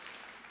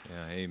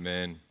Yeah,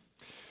 amen.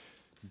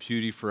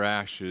 Beauty for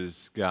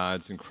Ashes,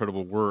 God's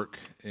incredible work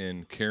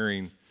in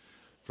caring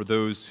for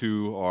those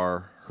who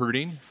are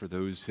hurting, for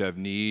those who have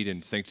need,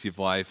 and Sanctity of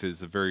Life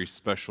is a very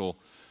special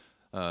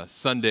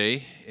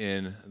Sunday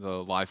in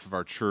the life of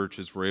our church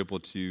as we're able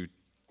to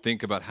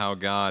think about how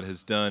God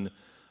has done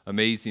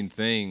amazing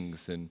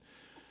things. And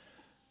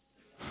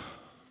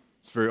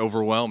it's very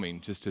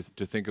overwhelming just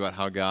to think about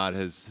how God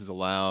has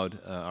allowed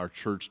our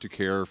church to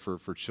care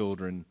for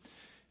children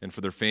and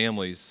for their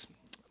families.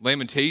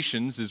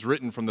 Lamentations is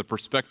written from the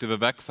perspective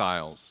of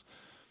exiles,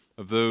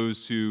 of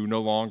those who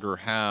no longer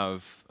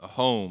have a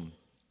home.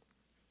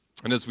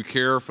 And as we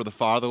care for the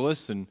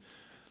fatherless and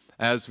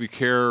as we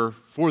care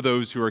for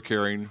those who are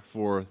caring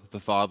for the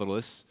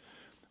fatherless,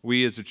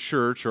 we as a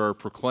church are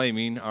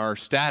proclaiming our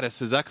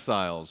status as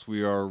exiles.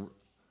 We are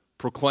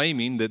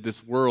proclaiming that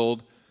this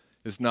world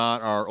is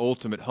not our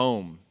ultimate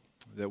home,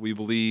 that we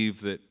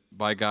believe that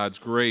by God's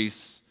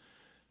grace,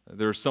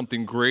 there's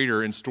something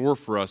greater in store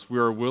for us. We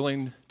are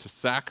willing to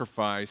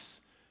sacrifice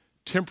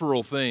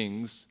temporal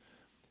things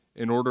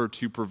in order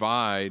to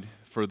provide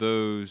for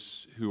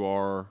those who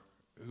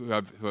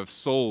have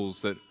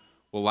souls that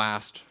will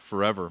last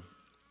forever.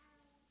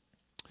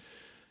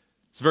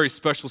 It's a very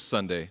special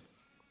Sunday,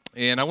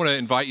 and I want to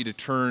invite you to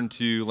turn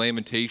to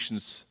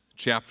Lamentations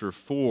chapter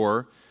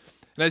 4.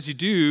 And as you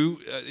do,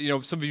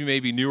 some of you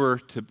may be newer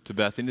to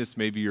Bethany. This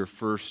may be your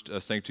first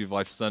Sanctity of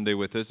Life Sunday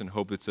with us, and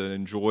hope it's an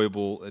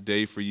enjoyable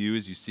day for you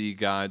as you see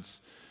God's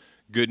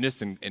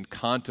goodness and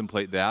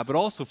contemplate that. But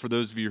also for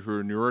those of you who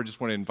are newer, I just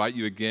want to invite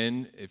you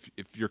again,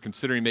 if you're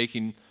considering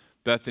making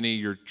Bethany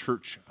your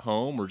church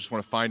home or just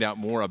want to find out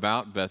more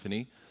about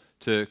Bethany,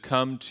 to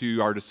come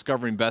to our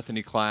Discovering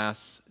Bethany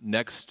class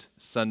next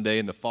Sunday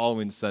and the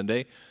following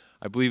Sunday.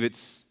 I believe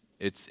it's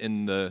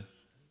in the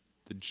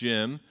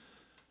gym.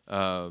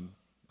 I'm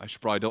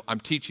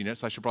teaching it,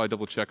 so I should probably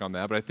double check on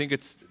that, but I think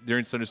it's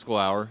during Sunday school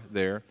hour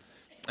there.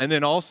 And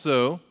then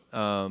also,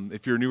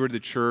 if you're newer to the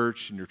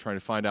church and you're trying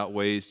to find out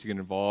ways to get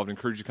involved, I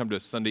encourage you to come to a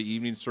Sunday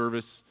evening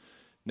service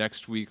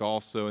next week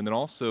also. And then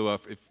also,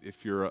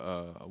 if you're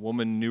a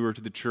woman newer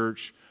to the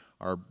church,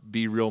 our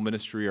Be Real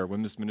ministry, our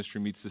women's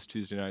ministry meets this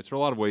Tuesday night. So there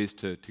are a lot of ways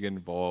to get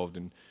involved,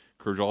 and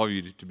encourage all of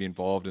you to be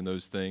involved in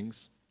those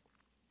things.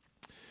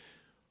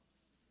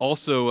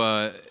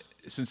 Also,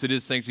 since it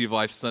is Sanctity of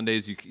Life Sunday,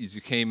 as you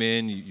came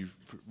in, you've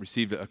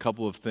received a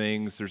couple of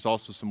things. There's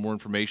also some more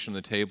information on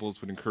the tables.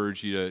 Would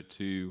encourage you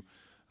to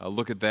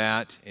look at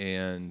that.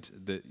 And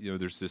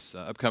there's this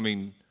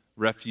upcoming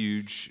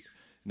Refuge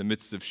in the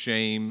Midst of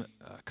Shame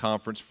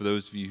conference for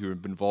those of you who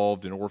have been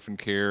involved in orphan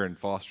care and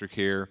foster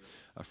care.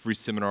 A free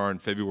seminar in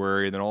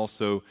February. And then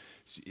also,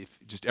 if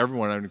just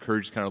everyone, I would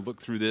encourage you to kind of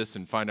look through this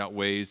and find out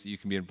ways that you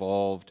can be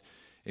involved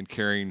in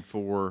caring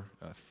for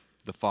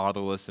the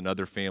fatherless and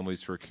other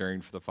families who are caring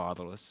for the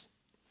fatherless.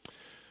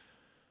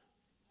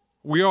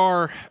 We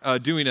are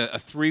doing a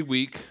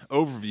 3-week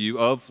overview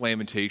of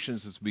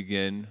Lamentations as we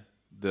begin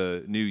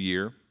the new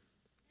year.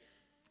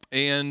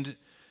 And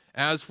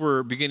as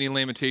we're beginning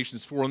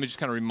Lamentations 4, let me just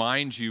kind of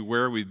remind you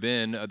where we've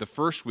been. The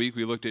first week,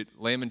 we looked at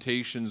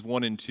Lamentations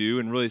 1 and 2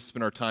 and really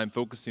spent our time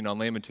focusing on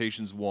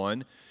Lamentations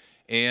 1.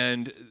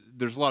 And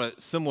there's a lot of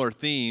similar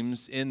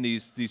themes in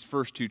these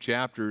first two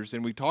chapters.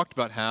 And we talked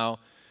about how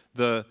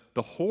the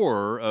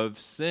horror of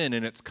sin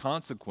and its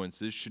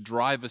consequences should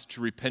drive us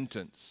to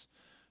repentance,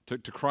 to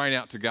crying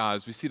out to God.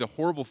 As we see the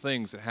horrible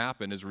things that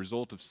happen as a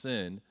result of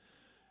sin,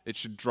 it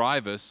should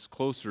drive us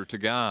closer to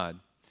God.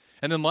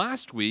 And then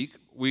last week,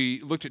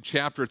 we looked at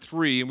chapter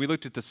 3, and we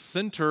looked at the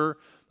center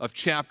of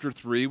chapter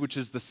 3, which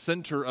is the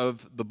center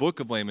of the book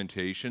of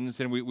Lamentations.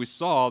 And we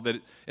saw that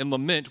in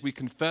lament, we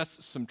confess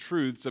some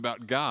truths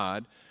about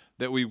God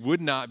that we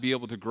would not be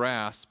able to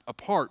grasp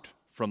apart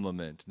from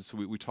lament. And so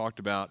we talked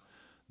about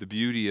the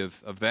beauty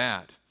of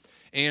that.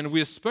 And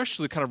we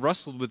especially kind of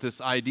wrestled with this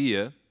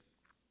idea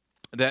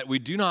that we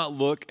do not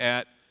look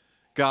at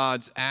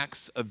God's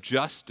acts of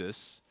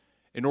justice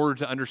in order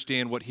to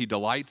understand what he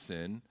delights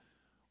in.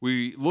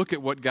 We look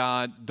at what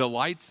God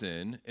delights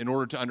in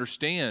order to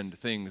understand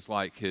things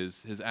like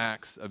his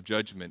acts of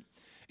judgment.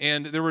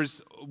 And there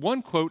was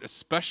one quote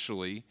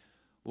especially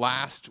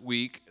last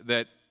week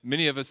that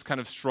many of us kind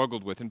of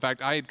struggled with. In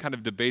fact, I had kind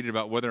of debated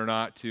about whether or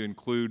not to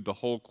include the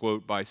whole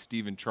quote by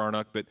Stephen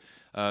Charnock, but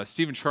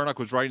Stephen Charnock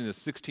was writing in the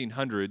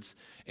 1600s,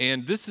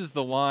 and this is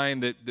the line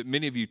that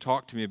many of you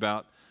talked to me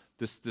about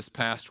this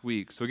past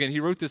week. So again,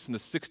 he wrote this in the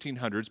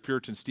 1600s,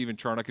 Puritan Stephen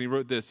Charnock, and he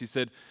wrote this. He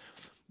said,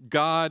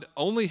 God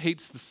only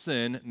hates the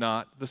sin,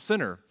 not the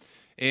sinner.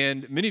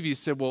 And many of you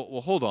said,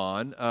 well, hold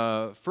on.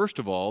 First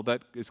of all,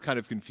 that is kind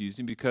of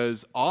confusing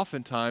because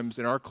oftentimes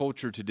in our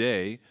culture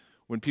today,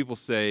 when people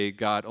say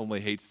God only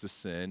hates the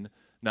sin,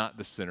 not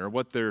the sinner,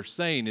 what they're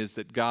saying is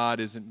that God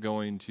isn't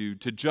going to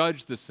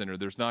judge the sinner.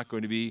 There's not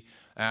going to be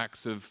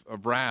acts of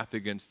wrath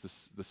against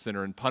the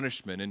sinner and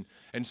punishment.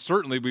 And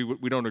certainly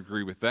we don't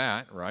agree with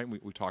that, right?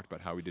 We talked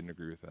about how we didn't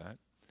agree with that.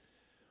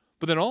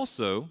 But then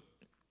also,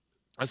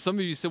 some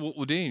of you said,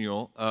 well,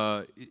 Daniel,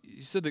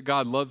 you said that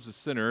God loves the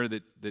sinner,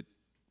 that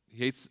he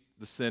hates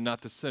the sin,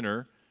 not the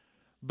sinner.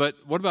 But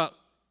what about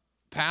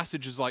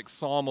passages like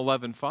Psalm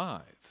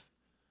 11:5?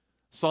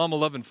 Psalm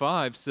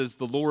 11:5 says,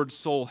 "The Lord's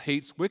soul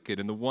hates wicked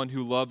and the one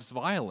who loves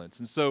violence."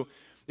 And so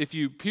if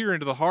you peer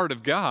into the heart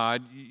of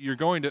God, you're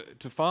going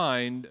to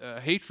find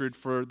hatred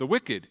for the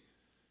wicked.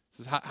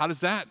 So how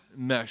does that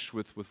mesh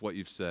with what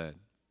you've said?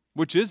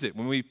 Which is it?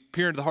 When we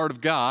peer into the heart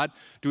of God,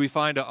 do we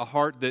find a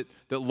heart that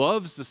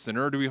loves the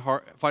sinner, or do we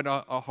find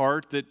a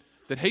heart that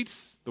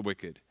hates the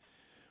wicked?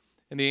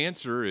 And the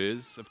answer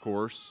is, of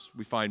course,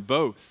 we find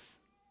both,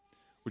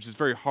 which is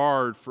very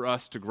hard for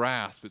us to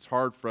grasp. It's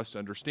hard for us to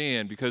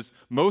understand because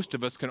most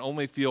of us can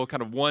only feel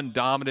kind of one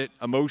dominant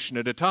emotion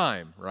at a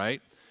time,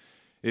 right?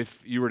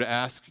 If you were to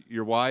ask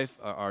your wife,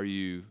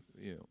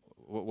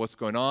 what's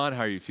going on?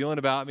 How are you feeling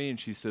about me? And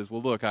she says,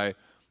 well, look, I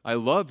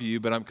love you,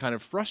 but I'm kind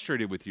of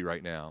frustrated with you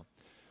right now.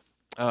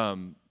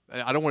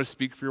 I don't want to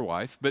speak for your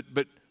wife,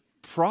 but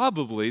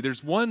probably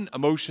there's one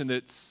emotion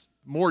that's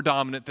more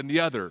dominant than the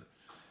other,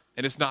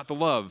 and it's not the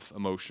love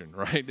emotion,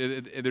 right?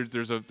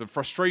 There's the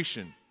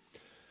frustration.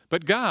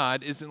 But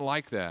God isn't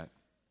like that.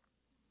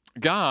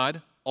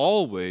 God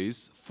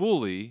always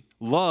fully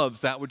loves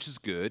that which is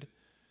good,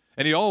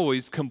 and he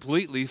always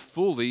completely,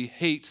 fully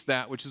hates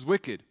that which is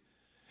wicked.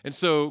 And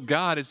so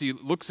God, as he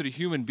looks at a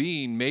human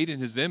being made in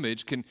his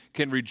image,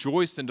 can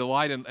rejoice and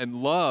delight and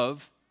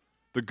love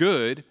the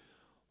good,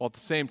 while at the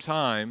same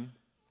time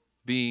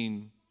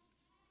being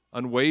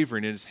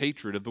unwavering in his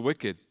hatred of the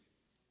wicked.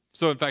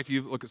 So in fact,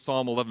 you look at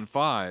Psalm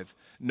 11:5,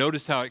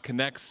 notice how it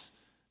connects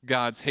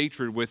God's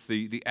hatred with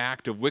the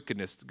act of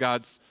wickedness.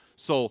 God's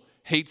soul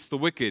hates the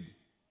wicked.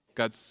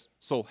 God's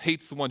soul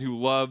hates the one who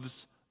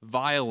loves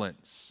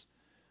violence.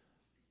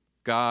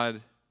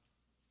 God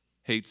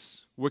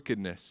hates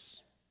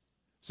wickedness.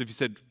 So if you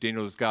said,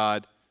 Daniel, does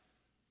God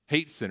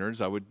hate sinners?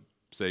 I would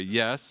say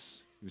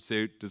yes. You would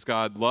say, does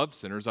God love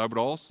sinners? I would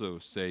also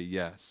say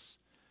yes.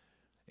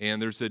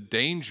 And there's a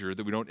danger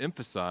that we don't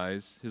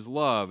emphasize his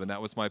love, and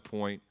that was my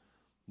point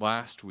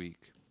last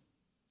week.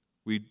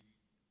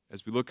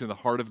 As we look into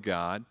the heart of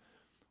God,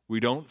 we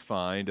don't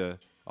find a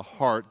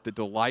heart that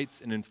delights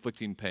in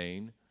inflicting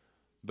pain,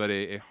 but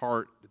a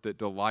heart that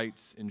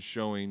delights in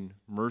showing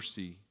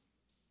mercy,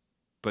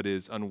 but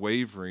is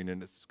unwavering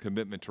in its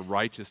commitment to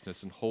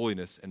righteousness and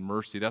holiness and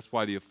mercy. That's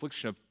why the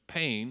affliction of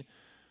pain,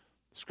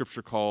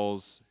 Scripture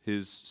calls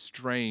his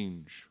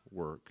strange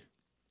work.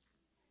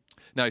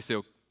 Now you say,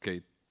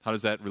 okay, how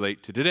does that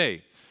relate to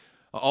today?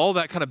 All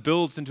that kind of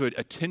builds into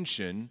a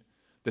tension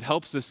that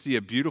helps us see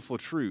a beautiful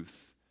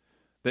truth,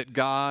 that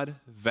God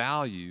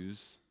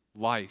values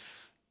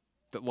life,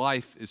 that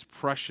life is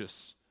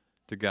precious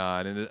to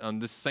God. And on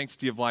this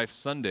Sanctity of Life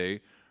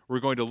Sunday, we're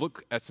going to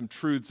look at some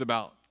truths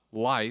about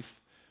life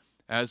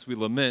as we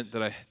lament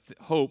that I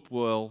hope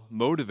will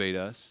motivate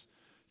us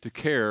to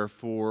care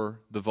for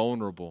the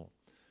vulnerable,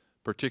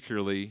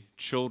 particularly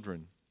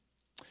children.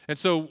 And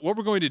so what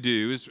we're going to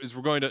do is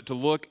we're going to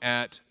look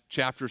at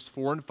chapters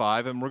 4 and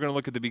 5, and we're going to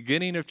look at the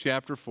beginning of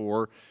chapter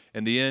 4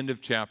 and the end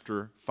of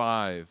chapter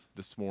 5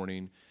 this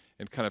morning,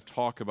 and kind of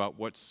talk about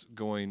what's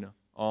going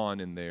on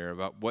in there,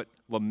 about what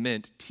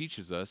lament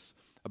teaches us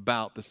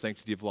about the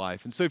sanctity of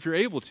life. And so if you're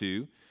able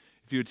to,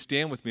 if you would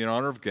stand with me in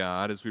honor of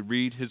God as we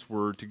read his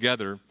word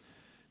together,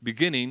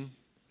 beginning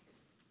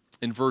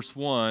in verse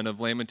 1 of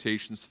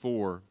Lamentations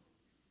 4.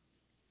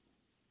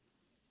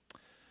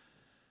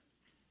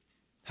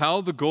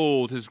 How the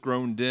gold has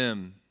grown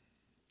dim,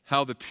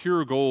 how the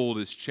pure gold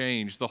is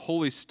changed. The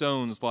holy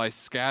stones lie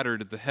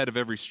scattered at the head of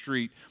every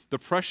street. The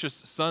precious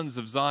sons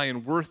of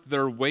Zion, worth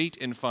their weight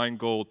in fine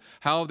gold.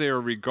 How they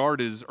are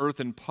regarded as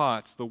earthen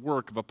pots, the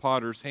work of a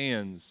potter's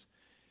hands.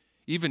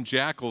 Even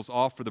jackals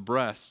offer the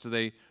breast.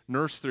 They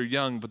nurse their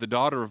young, but the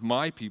daughter of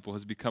my people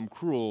has become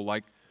cruel,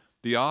 like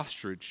the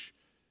ostrich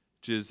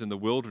which is in the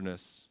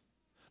wilderness.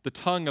 The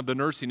tongue of the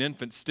nursing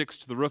infant sticks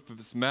to the roof of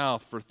its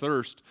mouth for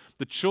thirst.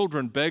 The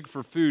children beg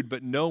for food,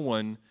 but no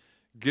one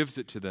gives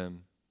it to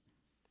them.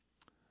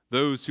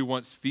 Those who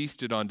once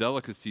feasted on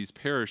delicacies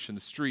perish in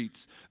the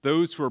streets.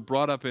 Those who are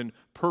brought up in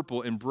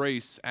purple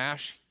embrace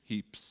ash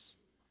heaps.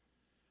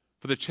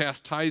 For the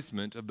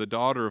chastisement of the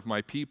daughter of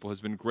my people has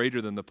been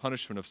greater than the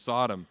punishment of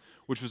Sodom,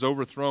 which was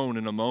overthrown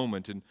in a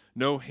moment, and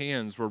no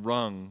hands were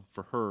wrung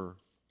for her.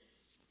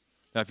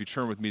 Now, if you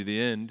turn with me to the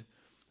end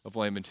of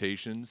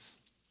Lamentations,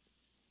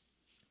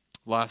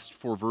 last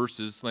 4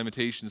 verses,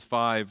 Lamentations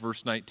 5,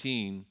 verse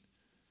 19,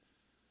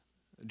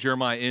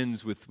 Jeremiah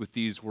ends with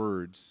these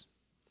words.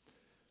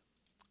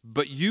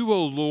 But you,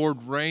 O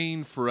Lord,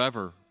 reign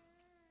forever.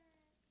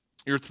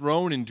 Your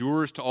throne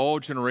endures to all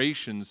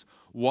generations.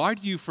 Why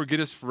do you forget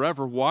us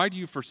forever? Why do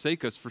you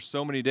forsake us for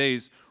so many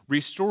days?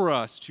 Restore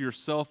us to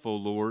yourself, O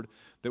Lord,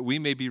 that we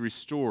may be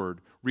restored.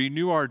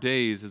 Renew our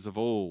days as of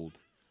old,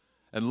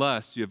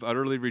 unless you have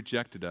utterly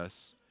rejected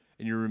us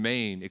and you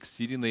remain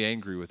exceedingly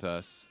angry with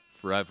us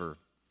forever.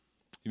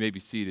 You may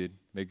be seated.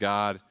 May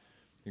God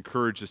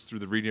encourage us through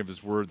the reading of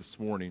his word this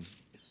morning.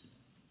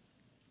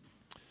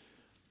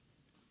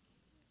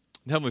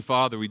 And Heavenly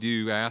Father, we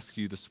do ask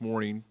you this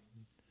morning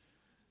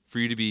for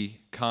you to be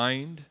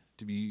kind,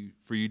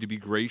 for you to be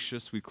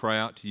gracious. We cry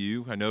out to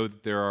you. I know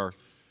that there are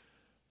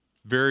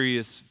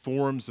various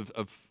forms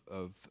of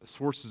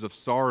sources of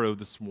sorrow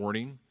this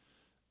morning.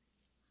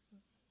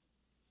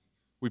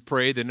 We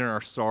pray that in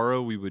our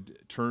sorrow we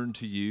would turn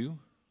to you,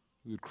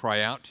 we would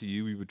cry out to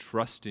you, we would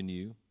trust in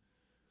you.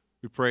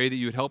 We pray that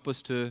you would help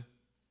us to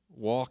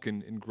walk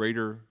in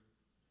greater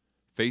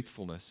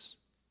faithfulness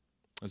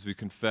as we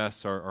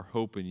confess our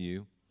hope in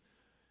you.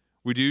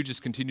 We do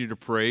just continue to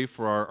pray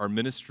for our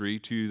ministry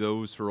to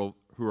those who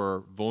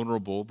are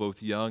vulnerable,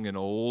 both young and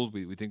old.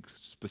 We think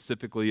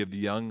specifically of the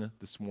young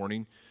this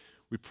morning.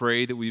 We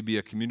pray that we be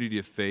a community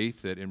of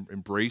faith that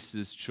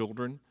embraces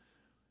children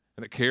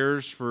and that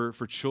cares for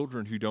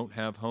children who don't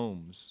have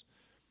homes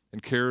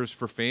and cares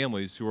for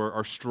families who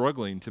are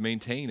struggling to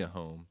maintain a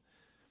home.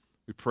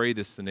 We pray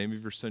this in the name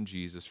of your Son,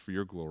 Jesus, for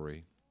your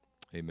glory.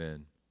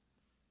 Amen.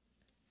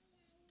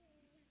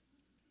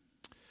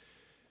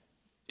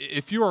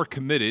 If you are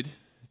committed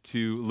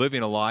to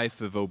living a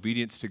life of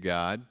obedience to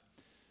God,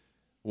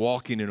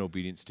 walking in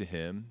obedience to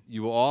Him,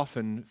 you will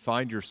often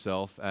find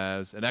yourself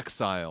as an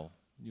exile.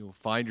 You'll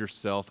find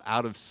yourself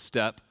out of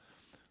step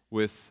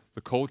with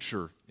the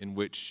culture in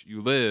which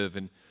you live,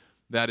 and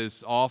that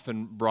is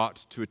often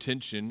brought to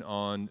attention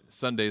on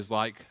Sundays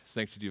like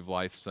Sanctity of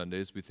Life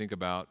Sundays. We think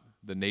about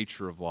the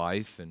nature of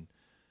life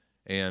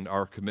and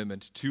our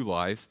commitment to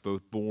life,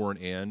 both born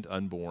and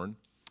unborn.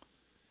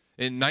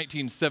 In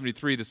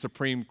 1973, the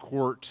Supreme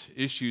Court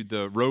issued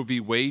the Roe v.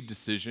 Wade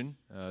decision.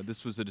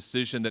 This was a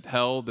decision that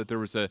held that there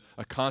was a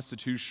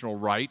constitutional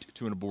right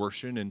to an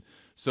abortion, and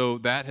so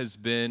that has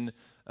been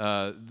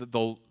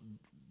the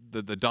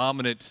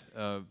dominant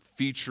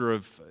feature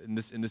of in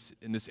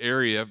this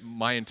area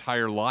my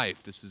entire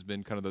life. This has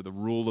been kind of the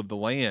rule of the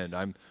land.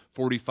 I'm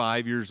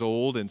 45 years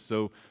old, and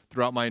so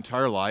throughout my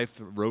entire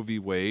life, Roe v.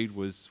 Wade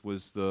was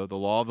the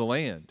law of the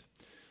land,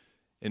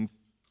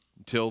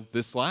 until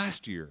this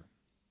last year,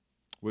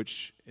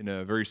 which in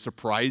a very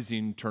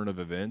surprising turn of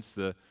events,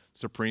 the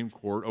Supreme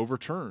Court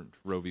overturned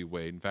Roe v.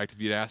 Wade. In fact, if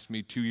you'd asked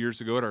me 2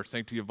 years ago at our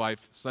Sanctity of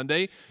Life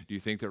Sunday, do you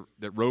think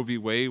that Roe v.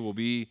 Wade will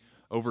be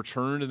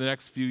overturned in the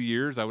next few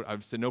years? I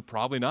would say no,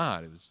 probably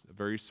not. It was a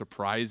very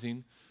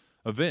surprising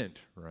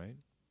event, right?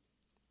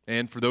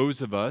 And for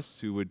those of us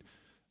who would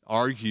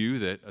argue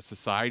that a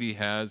society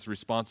has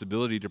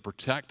responsibility to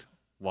protect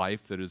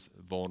life that is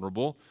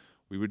vulnerable,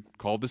 we would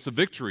call this a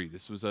victory.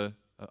 This was a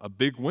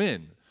big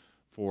win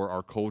for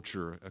our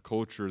culture, a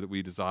culture that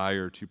we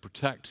desire to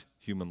protect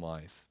human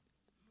life.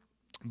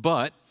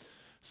 But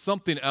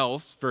something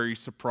else, very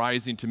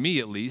surprising to me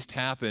at least,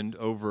 happened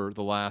over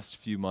the last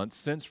few months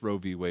since Roe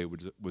v. Wade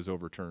was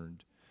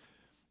overturned.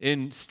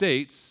 In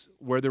states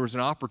where there was an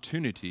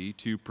opportunity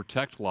to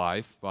protect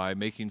life by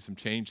making some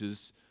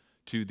changes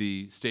to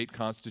the state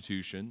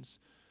constitutions,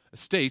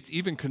 states,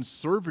 even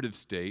conservative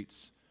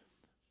states,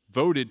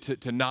 voted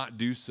to not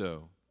do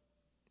so.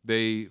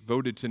 They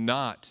voted to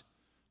not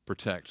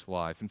protect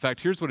life. In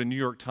fact, here's what a New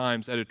York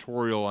Times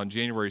editorial on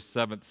January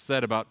 7th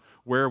said about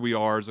where we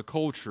are as a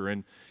culture.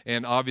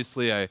 And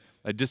obviously, I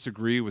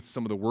disagree with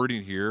some of the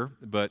wording here,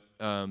 but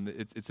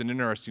it's an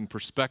interesting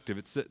perspective.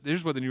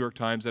 Here's what the New York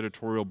Times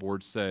editorial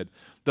board said.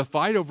 The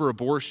fight over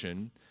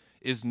abortion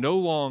is no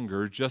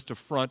longer just a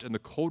front in the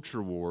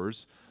culture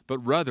wars, but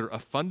rather a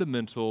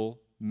fundamental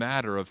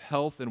matter of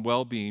health and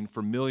well-being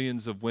for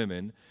millions of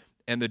women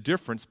and the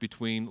difference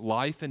between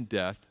life and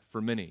death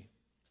for many.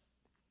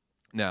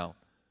 Now,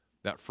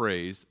 that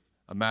phrase,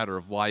 a matter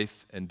of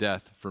life and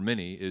death for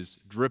many, is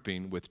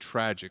dripping with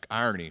tragic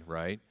irony,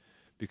 right?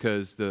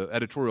 Because the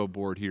editorial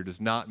board here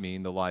does not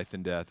mean the life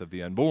and death of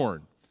the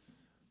unborn.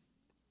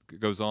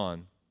 It goes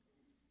on.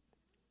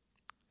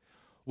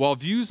 While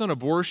views on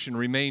abortion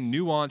remain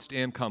nuanced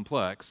and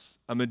complex,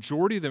 a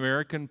majority of the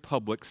American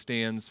public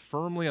stands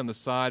firmly on the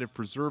side of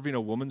preserving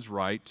a woman's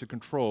right to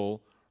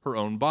control her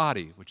own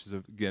body, which is,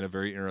 again, a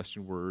very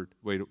interesting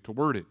way to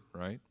word it,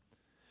 right?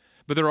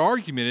 But their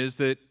argument is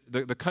that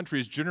the country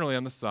is generally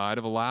on the side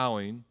of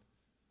allowing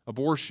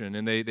abortion,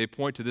 and they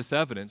point to this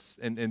evidence,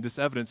 and this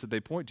evidence that they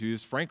point to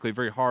is frankly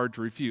very hard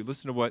to refute.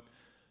 Listen to what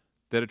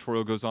the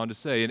editorial goes on to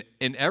say.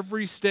 In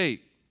every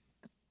state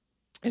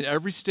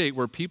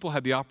where people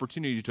had the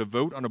opportunity to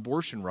vote on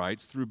abortion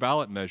rights through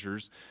ballot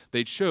measures,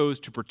 they chose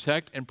to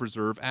protect and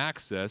preserve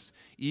access,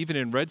 even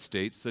in red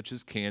states such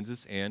as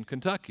Kansas and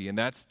Kentucky. And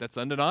that's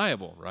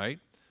undeniable, right?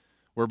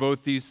 Where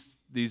both these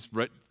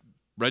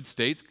red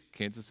states,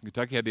 Kansas and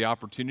Kentucky, had the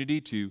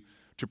opportunity to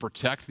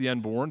protect the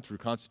unborn through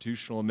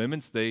constitutional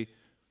amendments, they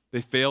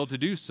failed to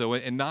do so,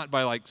 and not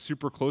by like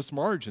super close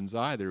margins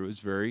either. It was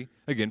very,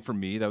 again, for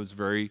me, that was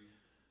very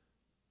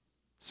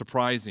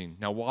surprising.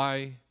 Now,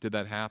 why did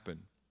that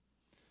happen?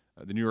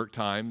 The New York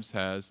Times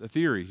has a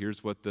theory.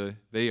 Here's what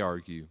they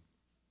argue.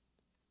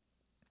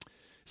 It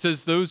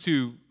says those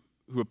who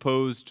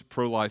opposed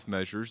pro-life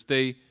measures,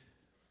 they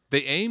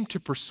aim to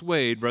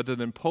persuade rather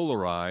than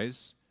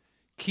polarize,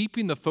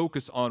 keeping the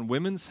focus on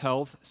women's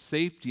health,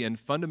 safety, and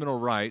fundamental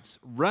rights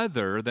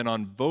rather than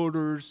on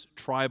voters'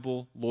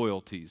 tribal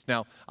loyalties.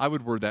 Now, I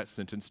would word that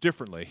sentence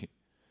differently.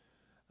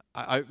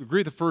 I agree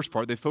with the first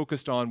part. They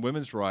focused on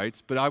women's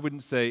rights, but I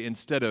wouldn't say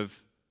instead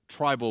of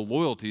tribal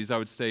loyalties, I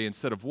would say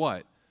instead of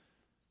what?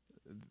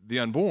 the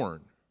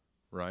unborn,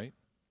 right?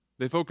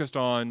 They focused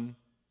on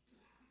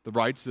the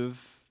rights of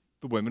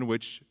the women,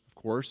 which, of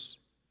course,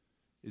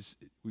 is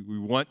we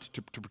want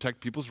to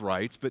protect people's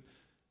rights, but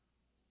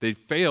they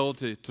failed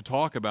to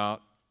talk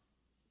about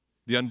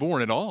the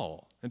unborn at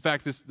all. In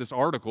fact, this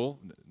article,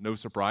 no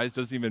surprise,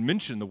 doesn't even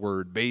mention the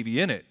word baby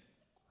in it,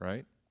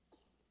 right?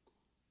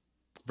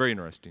 Very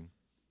interesting.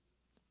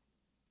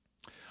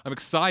 I'm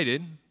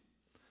excited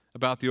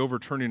about the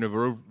overturning of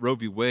Roe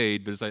v.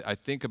 Wade, but as I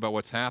think about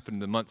what's happened in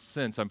the months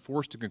since, I'm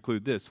forced to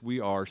conclude this: we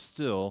are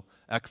still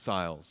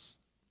exiles.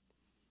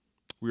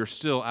 We are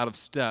still out of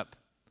step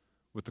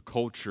with the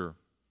culture.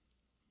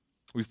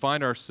 We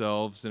find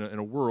ourselves in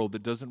a world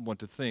that doesn't want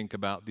to think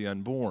about the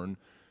unborn,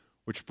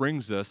 which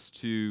brings us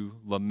to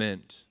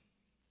lament.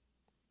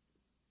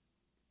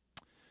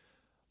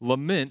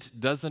 Lament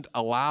doesn't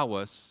allow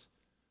us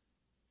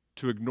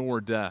to ignore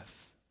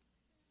death,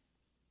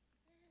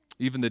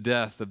 even the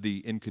death of the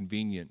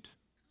inconvenient.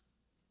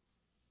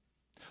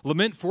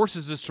 Lament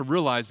forces us to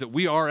realize that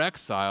we are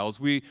exiles.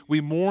 We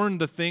mourn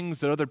the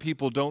things that other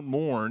people don't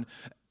mourn.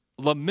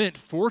 Lament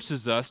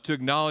forces us to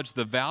acknowledge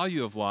the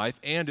value of life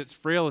and its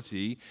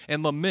frailty,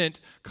 and lament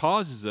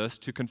causes us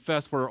to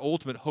confess what our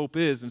ultimate hope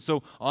is. And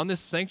so on this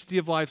Sanctity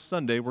of Life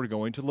Sunday, we're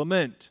going to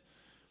lament.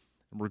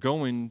 And we're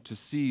going to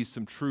see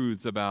some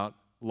truths about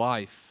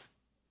life.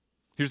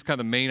 Here's kind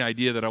of the main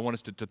idea that I want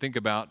us to think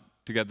about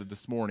together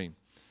this morning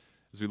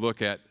as we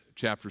look at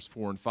chapters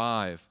 4 and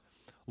 5.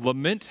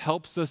 Lament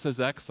helps us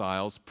as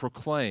exiles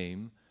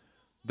proclaim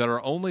that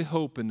our only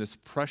hope in this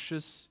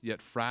precious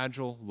yet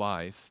fragile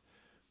life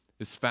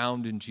is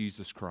found in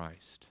Jesus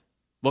Christ.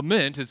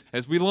 Lament,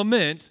 as we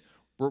lament,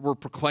 we're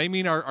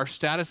proclaiming our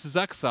status as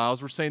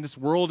exiles. We're saying this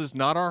world is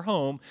not our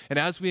home. And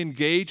as we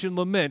engage in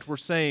lament, we're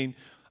saying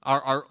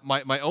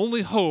my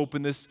only hope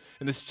in this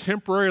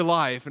temporary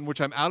life in which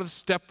I'm out of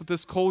step with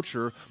this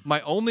culture, my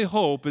only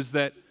hope is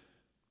that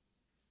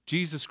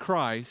Jesus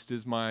Christ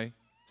is my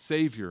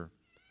Savior.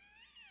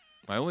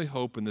 My only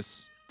hope in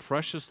this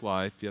precious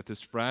life, yet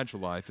this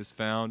fragile life, is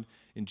found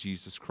in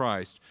Jesus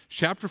Christ.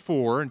 Chapter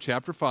 4 and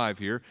chapter 5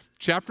 here.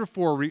 Chapter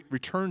 4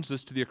 returns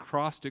us to the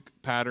acrostic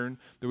pattern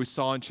that we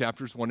saw in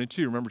chapters 1 and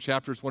 2. Remember,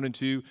 chapters 1 and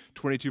 2,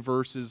 22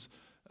 verses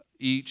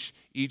each.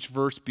 Each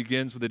verse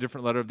begins with a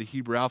different letter of the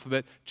Hebrew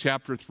alphabet.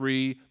 Chapter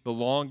 3, the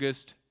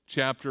longest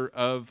chapter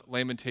of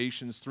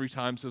Lamentations, 3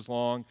 times as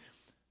long,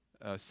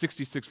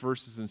 66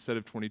 verses instead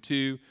of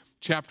 22.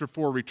 Chapter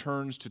 4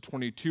 returns to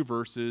 22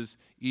 verses,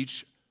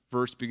 each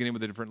verse beginning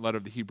with a different letter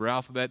of the Hebrew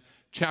alphabet.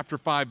 Chapter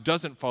 5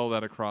 doesn't follow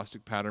that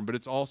acrostic pattern, but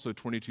it's also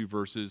 22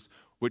 verses,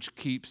 which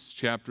keeps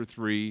chapter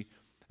 3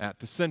 at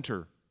the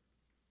center.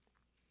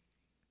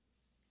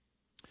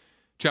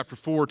 Chapter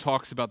 4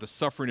 talks about the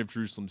suffering of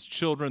Jerusalem's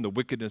children, the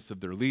wickedness of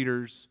their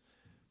leaders,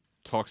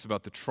 talks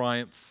about the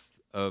triumph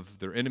of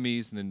their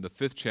enemies, and then the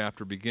 5th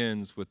chapter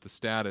begins with the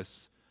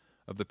status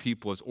of the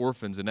people as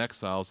orphans and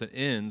exiles and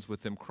ends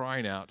with them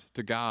crying out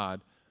to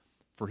God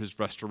for his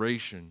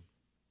restoration.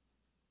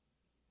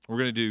 We're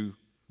going to do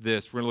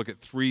this. We're going to look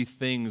at 3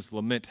 things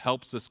lament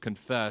helps us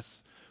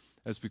confess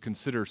as we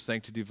consider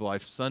Sanctity of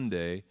Life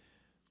Sunday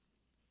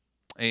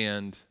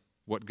and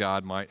what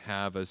God might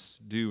have us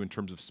do in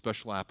terms of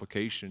special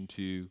application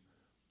to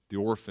the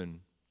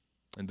orphan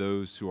and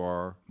those who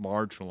are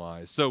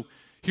marginalized. So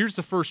here's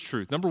the first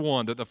truth. Number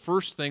 1, that the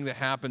first thing that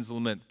happens in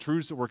lament,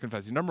 truths that we're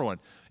confessing. Number 1,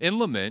 in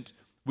lament,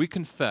 we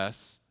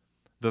confess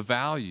the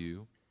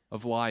value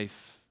of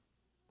life.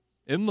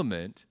 In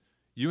lament,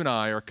 you and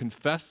I are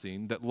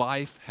confessing that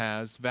life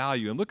has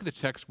value. And look at the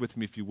text with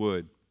me if you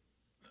would.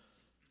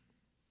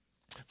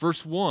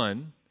 Verse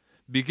 1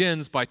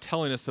 begins by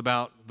telling us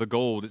about the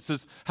gold. It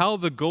says, how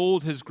the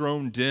gold has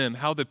grown dim,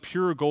 how the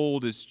pure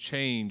gold is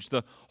changed.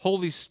 The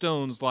holy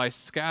stones lie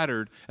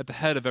scattered at the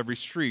head of every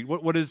street.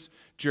 What is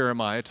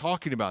Jeremiah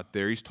talking about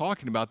there? He's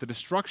talking about the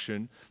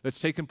destruction that's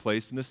taken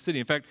place in the city.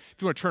 In fact,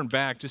 if you want to turn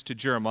back just to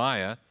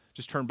Jeremiah,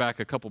 just turn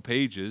back a couple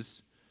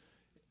pages,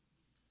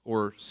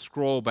 or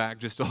scroll back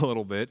just a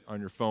little bit on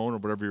your phone or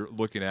whatever you're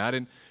looking at,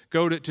 and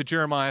go to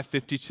Jeremiah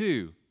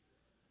 52.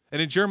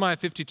 And in Jeremiah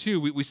 52,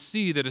 we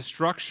see the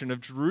destruction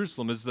of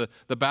Jerusalem as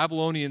the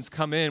Babylonians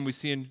come in. We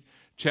see in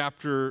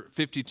chapter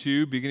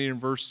 52, beginning in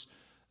verse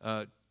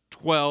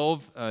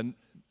 12,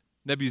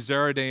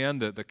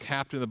 Nebuzaradan, the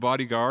captain of the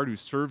bodyguard who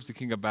serves the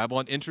king of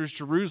Babylon, enters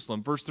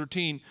Jerusalem. Verse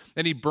 13,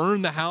 and he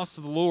burned the house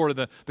of the Lord,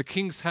 the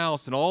king's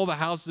house, and all the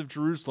houses of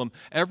Jerusalem.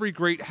 Every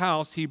great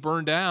house he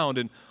burned down,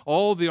 and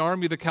all the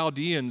army of the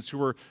Chaldeans who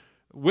were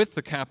with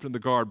the captain of the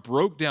guard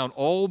broke down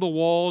all the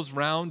walls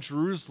round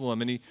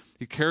Jerusalem. And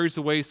he carries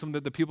away some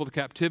of the people to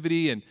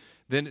captivity. And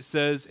then it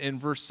says in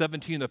verse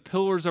 17, the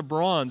pillars of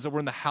bronze that were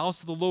in the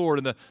house of the Lord,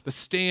 and the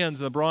stands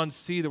and the bronze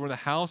sea that were in the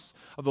house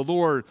of the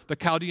Lord, the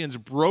Chaldeans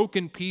broke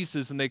in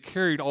pieces, and they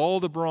carried all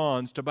the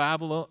bronze to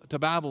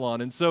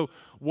Babylon. And so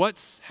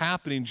what's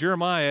happening?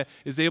 Jeremiah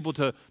is able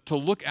to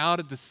look out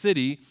at the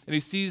city, and he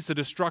sees the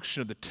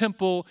destruction of the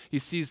temple. He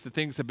sees the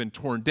things have been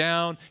torn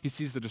down. He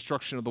sees the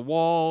destruction of the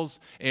walls,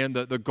 and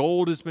the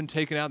gold has been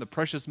taken out, the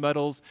precious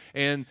metals,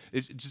 and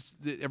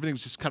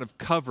everything's just kind of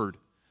covered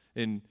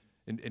in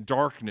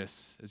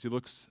darkness as he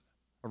looks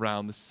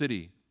around the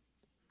city.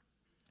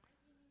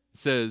 It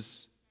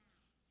says,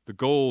 the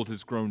gold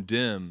has grown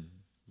dim.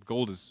 The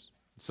gold is,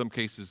 in some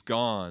cases,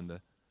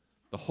 gone.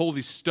 The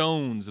holy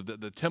stones of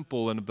the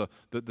temple and of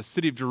the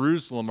city of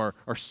Jerusalem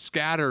are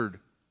scattered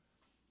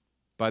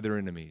by their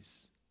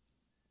enemies.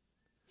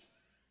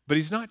 But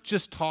he's not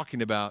just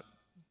talking about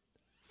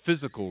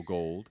physical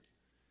gold.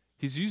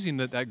 He's using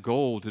that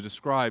gold to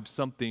describe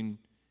something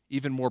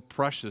even more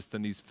precious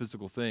than these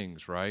physical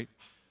things, right?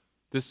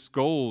 This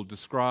gold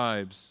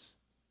describes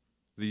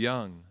the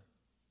young.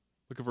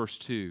 Look at verse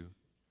 2.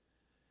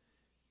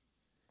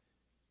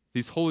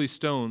 These holy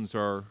stones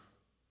are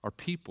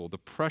people, the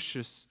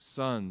precious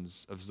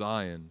sons of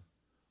Zion,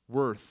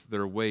 worth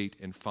their weight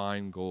in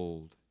fine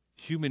gold.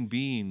 Human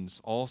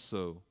beings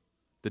also,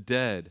 the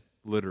dead,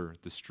 litter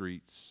the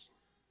streets.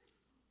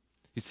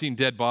 He's seen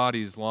dead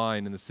bodies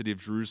lying in the city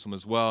of Jerusalem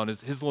as well, and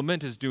his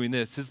lament is doing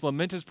this. His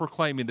lament is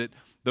proclaiming that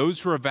those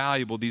who are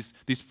valuable, these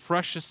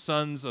precious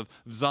sons of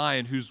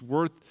Zion, whose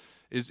worth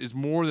is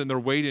more than their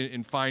weight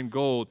in fine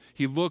gold,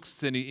 he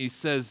looks and he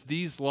says,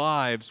 these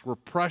lives were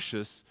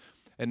precious,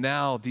 and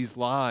now these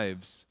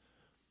lives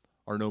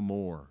are no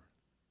more.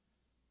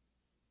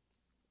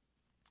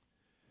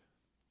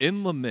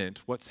 In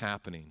lament, what's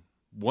happening?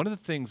 One of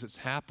the things that's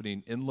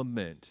happening in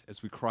lament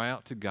as we cry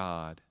out to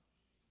God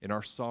in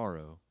our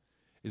sorrow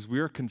is we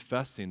are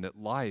confessing that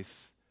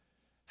life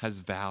has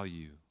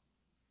value.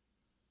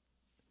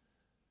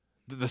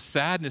 The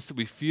sadness that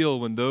we feel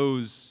when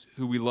those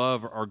who we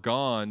love are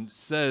gone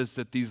says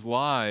that these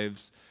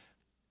lives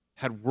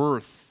had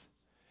worth.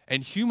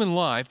 And human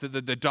life,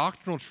 the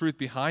doctrinal truth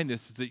behind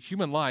this is that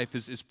human life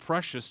is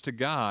precious to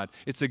God.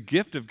 It's a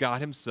gift of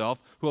God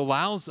himself who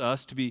allows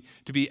us to be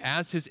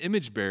as his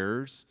image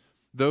bearers,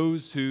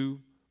 those who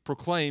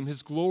proclaim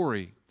his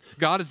glory.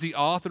 God is the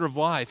author of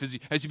life.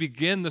 As you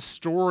begin the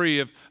story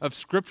of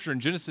Scripture in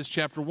Genesis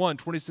chapter 1,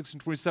 26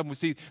 and 27, we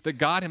see that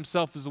God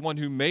himself is the one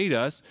who made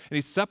us, and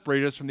he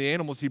separated us from the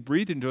animals. He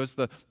breathed into us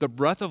the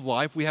breath of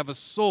life. We have a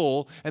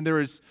soul, and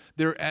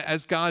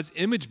as God's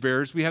image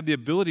bearers, we have the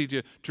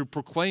ability to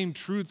proclaim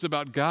truths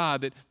about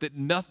God that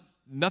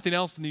nothing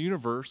else in the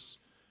universe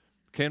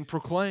can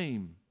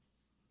proclaim.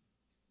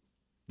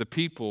 The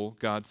people,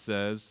 God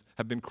says,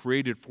 have been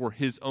created for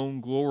his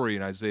own glory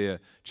in Isaiah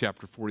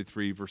chapter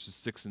 43, verses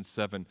 6 and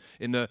 7.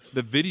 In the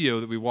video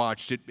that we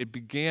watched, it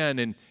began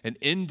and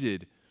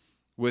ended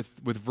with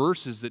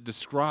verses that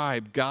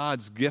describe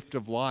God's gift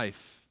of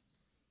life.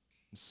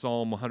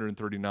 Psalm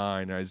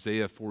 139, and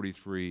Isaiah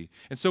 43.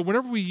 And so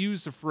whenever we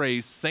use the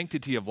phrase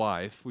sanctity of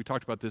life, we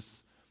talked about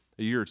this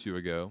a year or two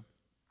ago,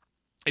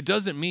 it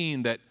doesn't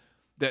mean that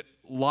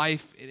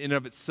life in and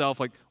of itself,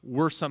 like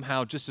we're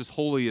somehow just as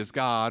holy as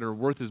God or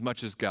worth as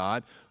much as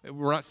God.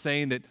 We're not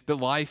saying that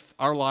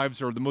our lives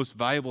are the most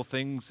valuable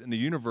things in the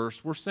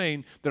universe. We're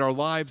saying that our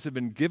lives have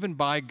been given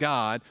by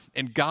God,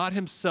 and God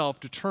himself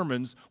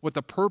determines what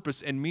the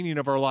purpose and meaning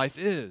of our life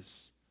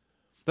is.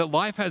 That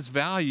life has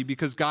value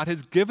because God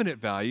has given it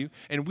value,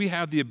 and we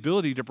have the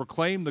ability to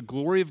proclaim the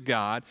glory of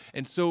God.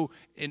 And so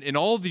in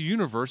all of the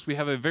universe, we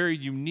have a very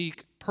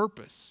unique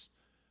purpose.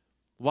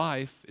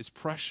 Life is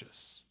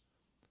precious.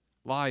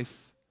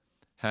 Life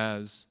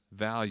has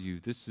value.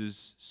 This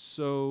is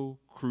so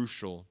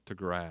crucial to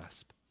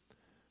grasp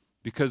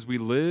because we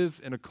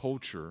live in a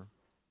culture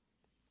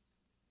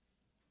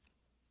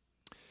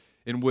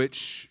in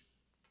which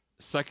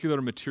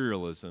secular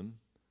materialism,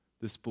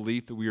 this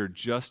belief that we are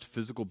just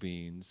physical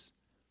beings,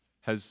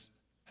 has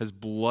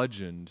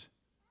bludgeoned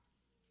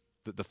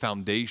the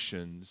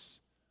foundations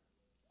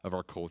of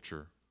our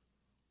culture.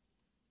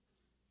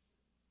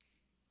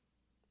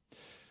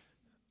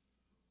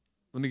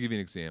 Let me give you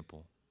an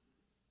example.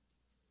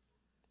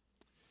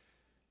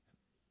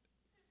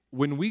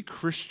 When we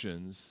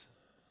Christians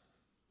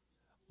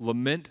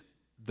lament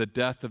the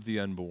death of the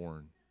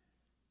unborn,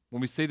 when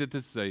we say that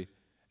this is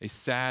a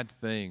sad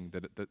thing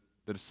that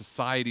a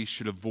society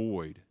should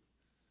avoid,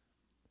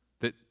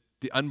 that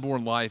the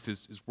unborn life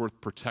is worth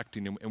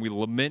protecting, and we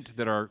lament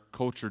that our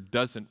culture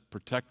doesn't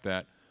protect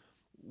that,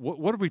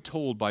 what are we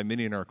told by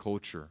many in our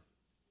culture?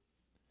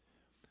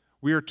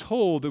 We are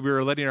told that we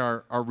are letting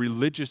our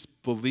religious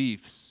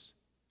beliefs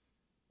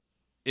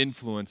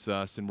influence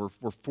us, and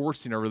we're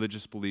forcing our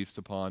religious beliefs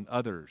upon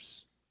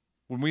others.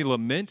 When we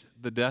lament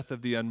the death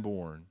of the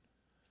unborn,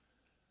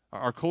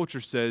 our culture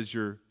says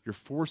you're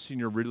forcing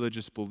your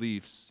religious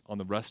beliefs on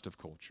the rest of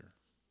culture.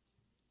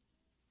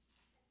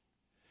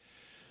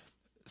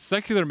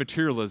 Secular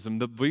materialism,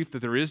 the belief that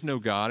there is no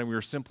God and we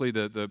are simply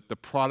the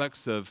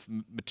products of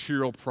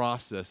material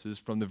processes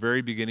from the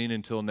very beginning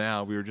until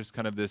now, we are just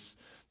kind of this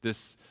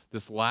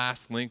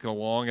last link in a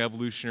long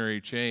evolutionary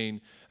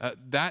chain,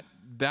 that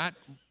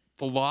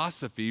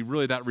philosophy,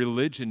 really that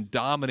religion,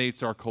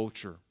 dominates our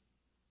culture.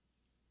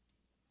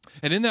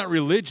 And in that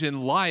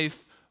religion,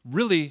 life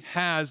really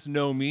has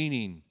no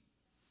meaning.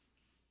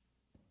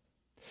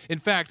 In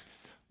fact,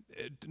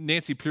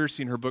 Nancy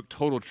Pearcey, in her book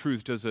Total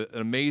Truth, does an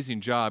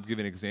amazing job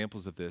giving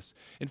examples of this.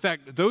 In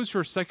fact, those who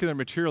are secular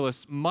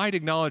materialists might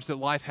acknowledge that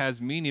life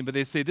has meaning, but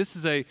they say this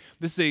is a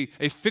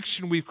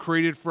fiction we've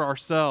created for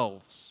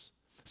ourselves.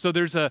 So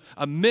there's a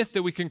myth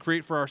that we can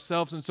create for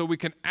ourselves, and so we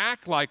can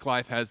act like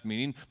life has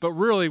meaning, but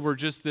really we're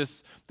just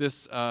this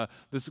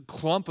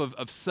clump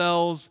of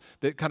cells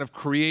that kind of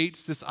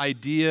creates this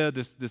idea,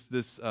 this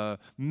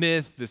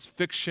myth, this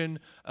fiction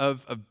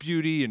of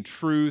beauty and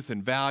truth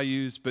and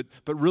values, but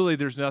really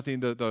there's nothing.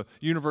 The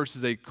universe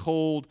is a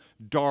cold,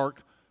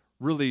 dark,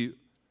 really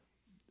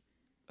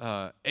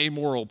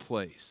amoral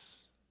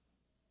place.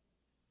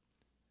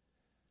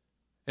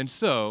 And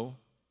so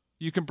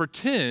you can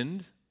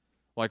pretend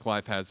like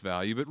life has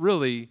value, but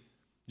really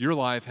your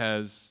life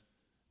has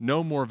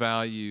no more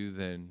value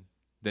than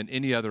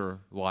any other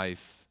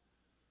life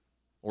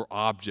or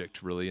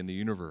object really in the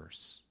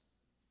universe.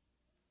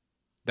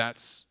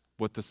 That's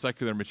what the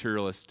secular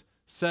materialist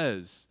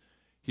says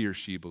he or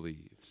she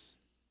believes.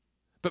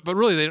 But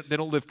really they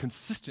don't live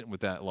consistent with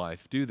that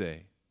life, do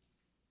they?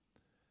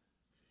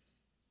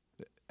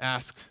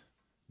 Ask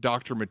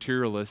Dr.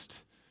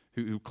 Materialist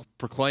who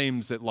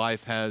proclaims that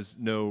life has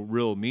no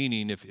real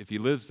meaning if he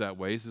lives that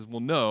way. He says, well,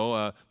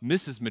 no,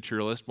 Mrs.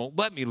 Materialist won't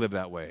let me live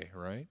that way,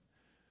 right?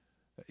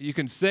 You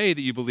can say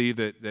that you believe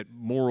that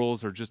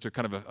morals are just a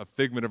kind of a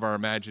figment of our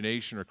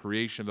imagination or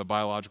creation of the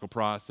biological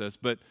process,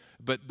 but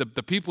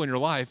the people in your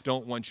life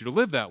don't want you to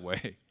live that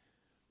way.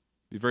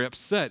 Be very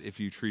upset if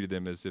you treated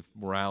them as if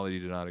morality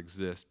did not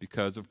exist,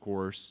 because, of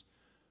course,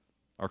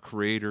 our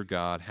Creator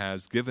God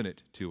has given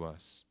it to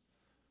us.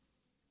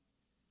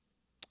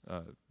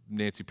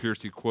 Nancy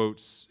Pearcey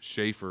quotes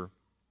Schaeffer,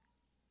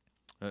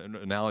 an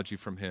analogy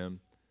from him.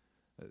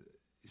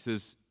 He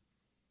says,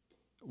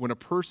 when a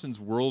person's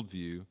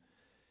worldview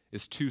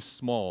is too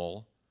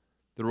small,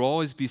 there will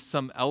always be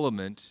some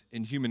element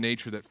in human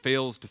nature that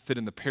fails to fit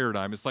in the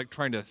paradigm. It's like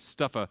trying to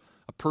stuff a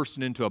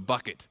person into a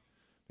bucket.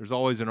 There's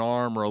always an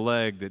arm or a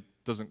leg that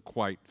doesn't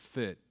quite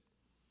fit.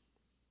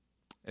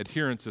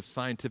 Adherents of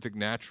scientific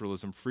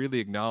naturalism freely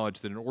acknowledge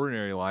that in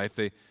ordinary life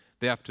they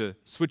have to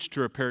switch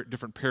to a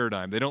different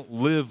paradigm. They don't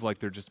live like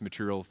they're just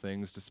material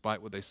things,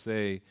 despite what they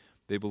say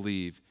they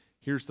believe.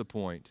 Here's the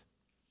point.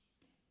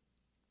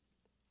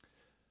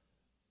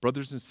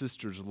 Brothers and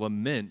sisters,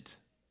 lament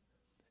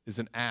is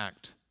an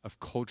act of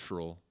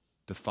cultural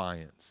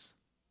defiance.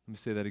 Let me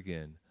say that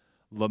again.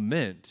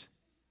 Lament,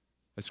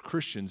 as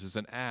Christians, is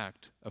an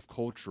act of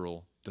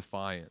cultural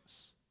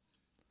defiance.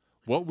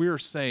 What we are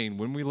saying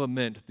when we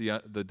lament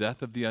the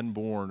death of the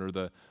unborn or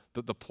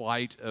the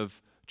plight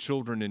of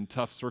children in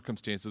tough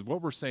circumstances,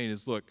 what we're saying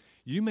is, look,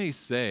 you may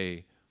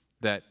say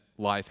that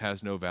life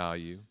has no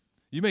value.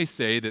 You may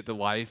say that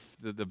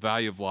the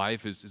value of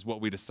life is what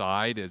we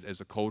decide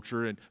as a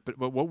culture. But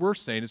what we're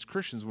saying as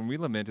Christians when we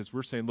lament is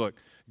we're saying, look,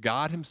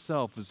 God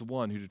himself is the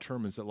one who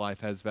determines that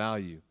life has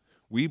value.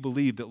 We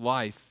believe that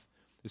life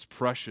is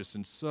precious,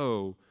 and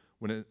so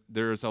when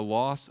there is a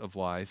loss of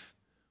life,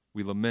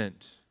 we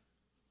lament.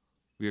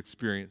 We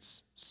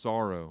experience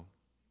sorrow.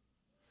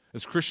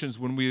 As Christians,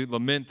 when we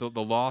lament the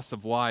loss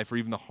of life or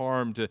even the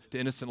harm to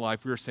innocent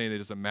life, we are saying it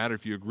doesn't matter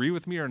if you agree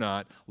with me or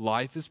not,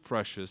 life is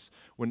precious.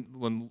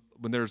 When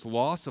there's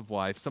loss of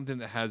life, something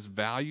that has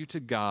value to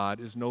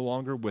God is no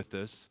longer with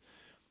us,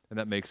 and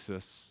that makes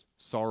us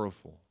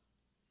sorrowful.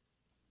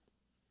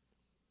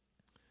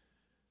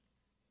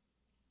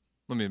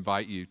 Let me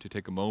invite you to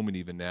take a moment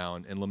even now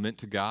and lament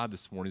to God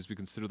this morning as we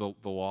consider the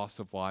loss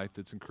of life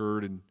that's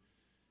occurred in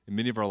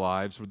many of our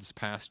lives over this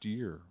past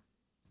year,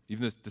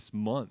 even this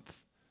month.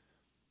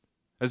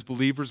 As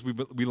believers,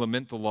 we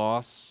lament the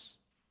loss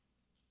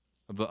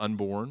of the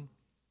unborn,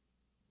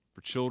 for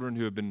children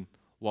who have been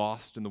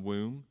lost in the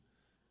womb,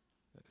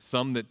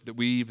 some that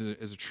we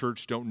as a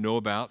church don't know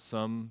about,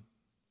 some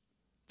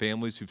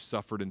families who've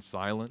suffered in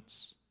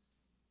silence.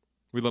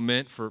 We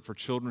lament for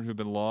children who've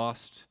been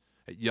lost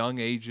at young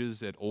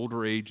ages, at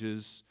older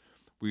ages.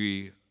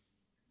 We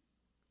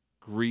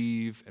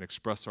grieve and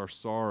express our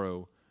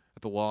sorrow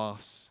at the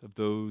loss of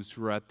those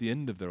who are at the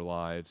end of their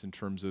lives in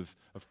terms of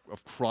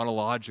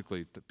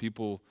chronologically, the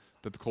people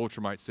that the culture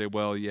might say,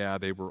 well, yeah,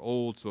 they were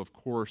old, so of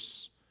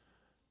course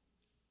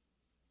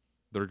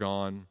they're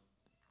gone.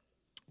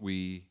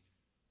 We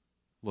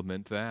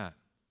lament that,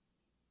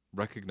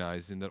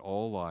 recognizing that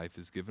all life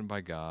is given by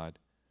God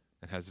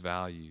and has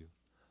value.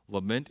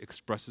 Lament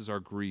expresses our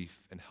grief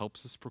and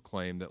helps us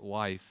proclaim that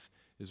life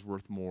is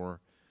worth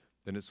more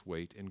than its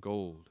weight in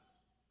gold.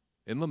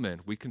 In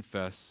lament, we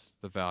confess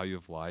the value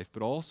of life,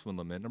 but also in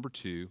lament, number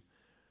two,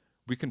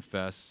 we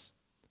confess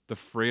the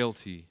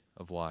frailty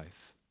of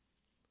life.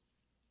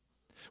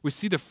 We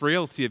see the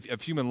frailty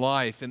of human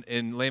life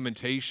in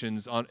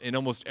Lamentations in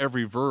almost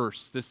every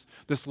verse.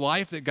 This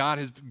life that God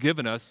has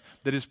given us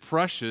that is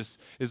precious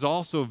is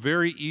also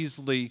very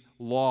easily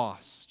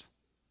lost.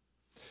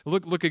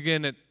 Look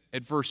again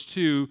at verse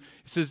 2.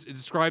 It says, it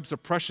describes the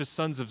precious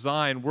sons of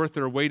Zion worth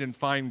their weight in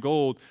fine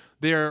gold.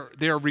 They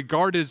are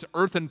regarded as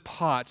earthen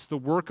pots, the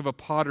work of a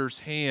potter's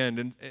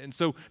hand. And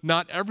so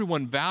not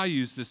everyone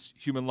values this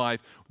human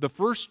life. The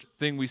first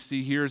thing we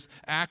see here is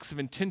acts of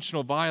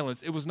intentional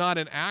violence. It was not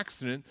an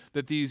accident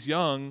that these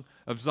young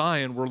of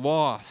Zion were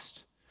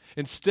lost.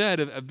 Instead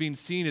of being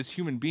seen as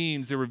human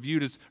beings, they were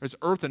viewed as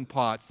earthen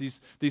pots,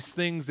 these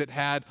things that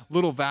had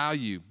little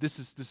value. This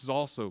is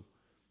also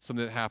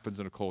something that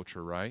happens in a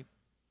culture, right?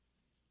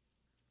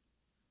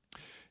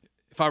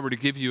 If I were to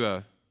give you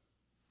a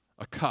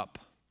cup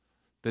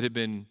that had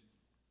been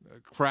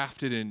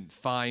crafted in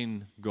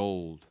fine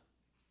gold,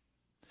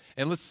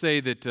 and let's say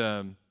it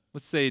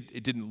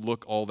didn't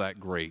look all that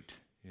great,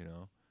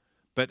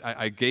 but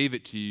I gave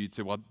it to you, you'd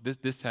say, well,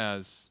 this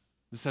has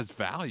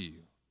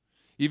value.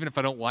 Even if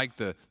I don't like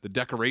the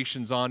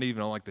decorations on it, even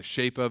if I don't like the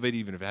shape of it,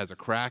 even if it has a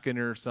crack in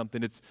it or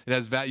something, it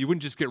has value. You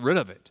wouldn't just get rid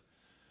of it.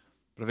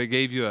 But if I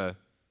gave you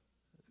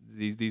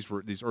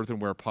these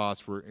earthenware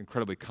pots were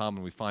incredibly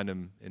common. We find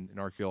them in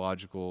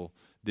archaeological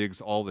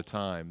digs all the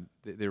time.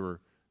 They were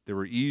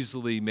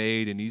easily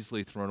made and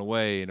easily thrown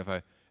away. And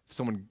if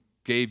someone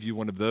gave you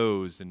one of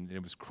those and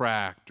it was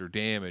cracked or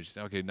damaged,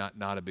 okay,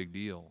 not a big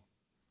deal.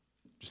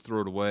 Just throw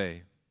it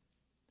away.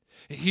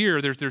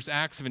 Here, there's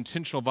acts of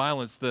intentional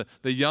violence. The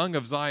young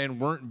of Zion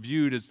weren't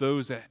viewed as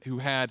those who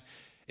had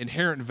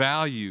inherent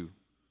value.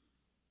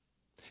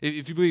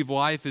 If you believe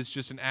life is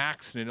just an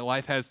accident, and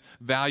life has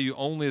value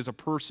only as a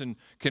person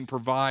can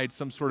provide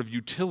some sort of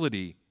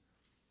utility,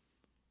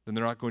 then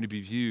they're not going to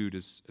be viewed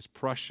as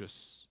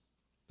precious.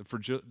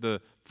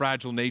 The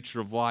fragile nature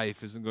of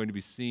life isn't going to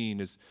be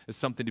seen as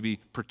something to be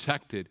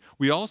protected.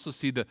 We also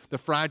see the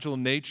fragile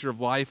nature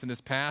of life in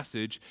this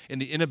passage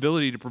and the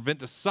inability to prevent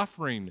the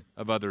suffering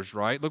of others,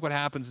 right? Look what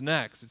happens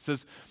next. It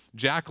says,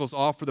 jackals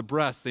offer the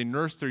breast, they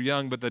nurse their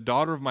young, but the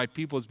daughter of my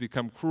people has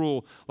become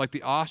cruel, like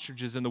the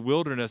ostriches in the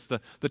wilderness.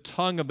 The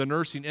tongue of the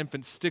nursing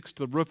infant sticks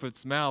to the roof of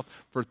its mouth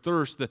for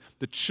thirst.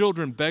 The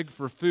children beg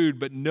for food,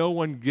 but no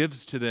one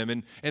gives to them.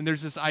 And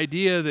there's this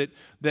idea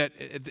that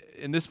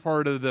in this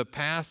part of the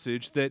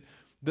passage that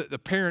the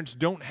parents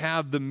don't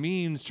have the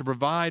means to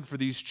provide for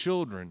these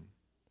children.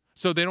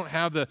 So they don't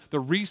have the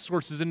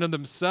resources in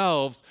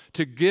themselves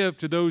to give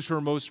to those who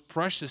are most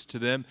precious to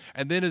them.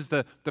 And then as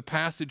the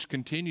passage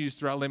continues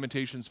throughout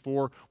Lamentations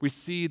 4, we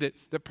see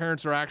that the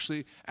parents are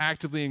actually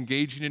actively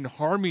engaging in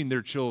harming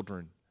their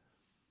children.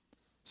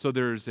 So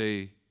there's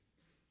a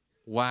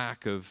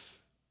lack of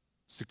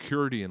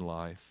security in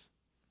life.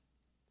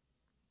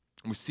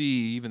 And we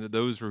see even that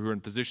those who are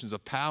in positions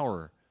of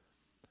power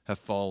have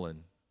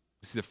fallen.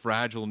 We see the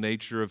fragile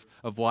nature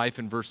of life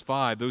in verse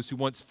 5. Those who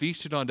once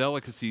feasted on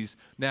delicacies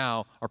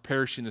now are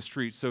perishing in the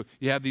streets. So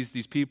you have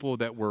these people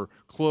that were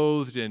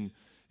clothed in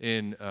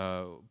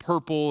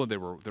purple, and they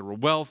were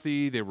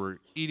wealthy, they were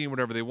eating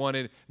whatever they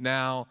wanted.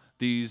 Now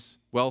these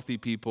wealthy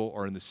people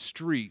are in the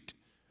street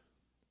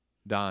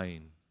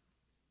dying.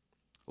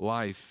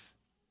 Life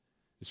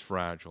is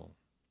fragile.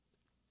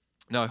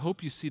 Now I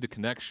hope you see the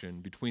connection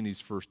between these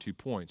first 2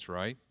 points,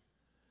 right?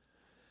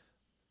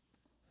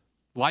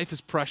 Life is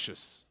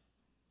precious.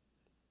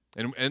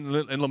 And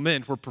in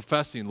lament, we're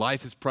professing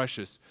life is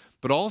precious.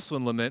 But also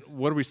in lament,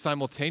 what are we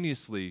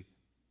simultaneously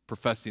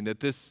professing? That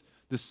this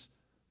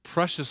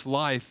precious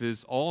life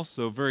is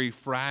also very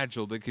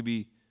fragile, that can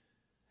be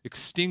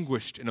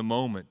extinguished in a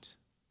moment.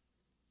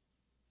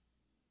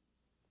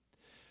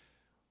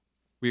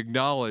 We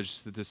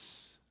acknowledge that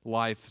this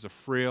life is a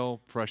frail,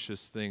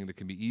 precious thing that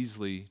can be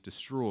easily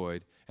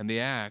destroyed, and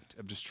the act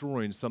of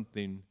destroying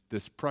something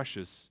this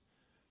precious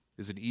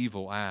is an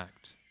evil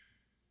act.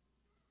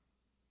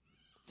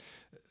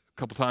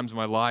 A couple times in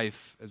my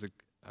life,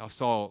 I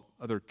saw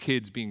other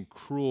kids being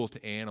cruel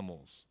to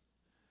animals.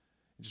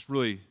 It just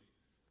really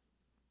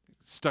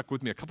stuck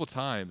with me a couple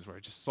times where I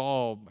just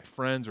saw my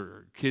friends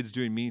or kids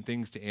doing mean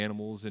things to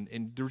animals,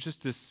 and there was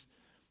just this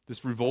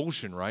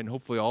revulsion, right? And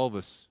hopefully all of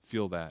us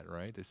feel that,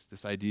 right?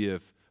 This idea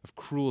of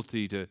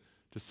cruelty to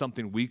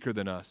something weaker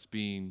than us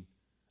being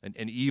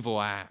an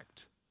evil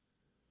act.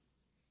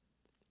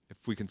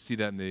 If we can see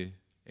that in the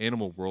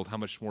animal world, how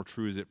much more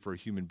true is it for a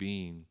human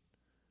being?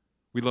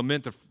 We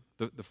lament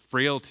the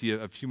frailty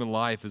of human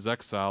life as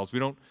exiles. We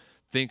don't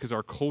think as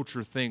our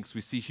culture thinks.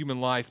 We see human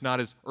life not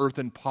as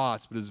earthen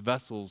pots, but as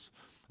vessels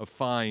of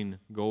fine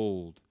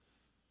gold.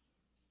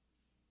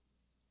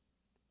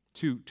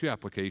 Two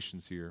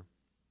applications here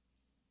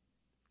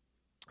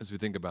as we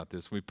think about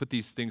this. When we put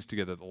these things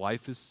together, that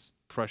life is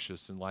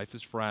precious and life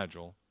is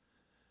fragile.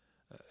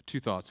 2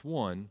 thoughts.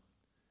 One,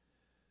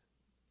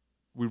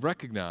 we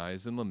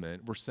recognize and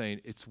lament, we're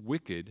saying it's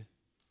wicked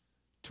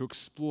to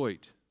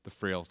exploit the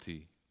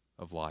frailty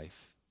of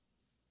life.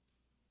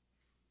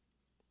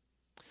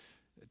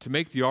 To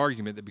make the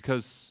argument that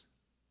because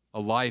a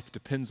life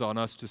depends on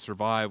us to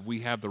survive, we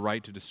have the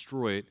right to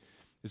destroy it,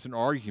 is an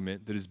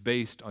argument that is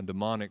based on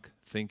demonic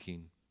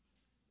thinking.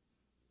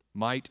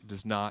 Might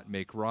does not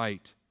make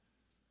right.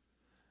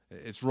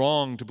 It's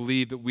wrong to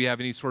believe that we have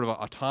any sort of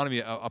autonomy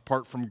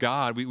apart from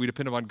God. We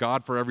depend upon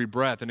God for every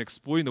breath, and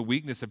exploiting the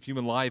weakness of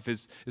human life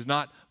is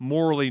not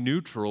morally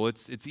neutral.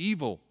 It's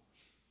evil.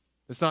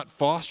 It's not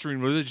fostering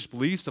religious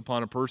beliefs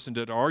upon a person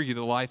to argue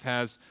that life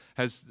has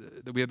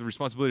that we have the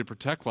responsibility to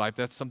protect life.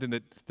 That's something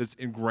that's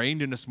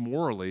ingrained in us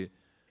morally.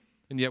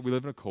 And yet we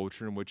live in a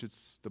culture in which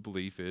the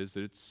belief is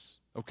that it's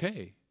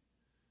okay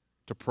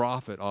to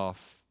profit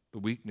off the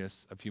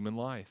weakness of human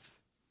life.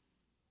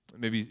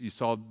 Maybe you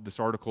saw this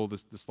article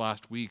this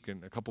last week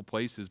in a couple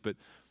places, but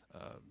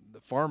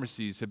the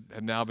pharmacies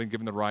have now been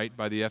given the right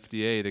by the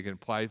FDA. They can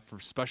apply for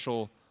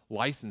special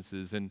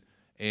licenses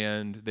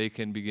and they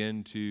can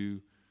begin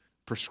to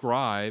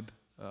prescribe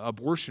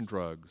abortion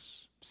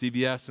drugs.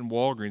 CVS and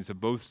Walgreens have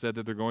both said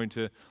that they're going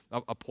to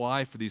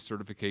apply for these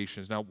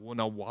certifications. Now,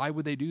 why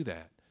would they do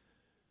that?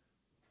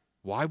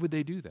 Why would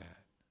they do that?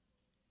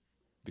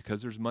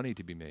 Because there's money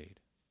to be made,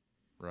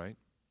 right?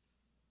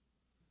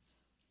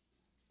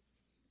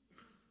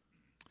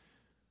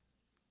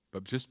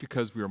 But just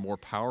because we are more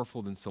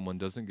powerful than someone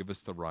doesn't give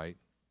us the right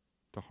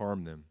to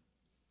harm them.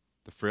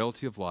 The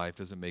frailty of life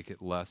doesn't make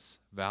it less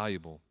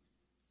valuable.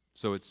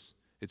 So it's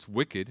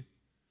wicked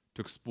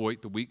to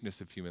exploit the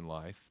weakness of human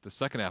life. The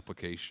second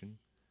application,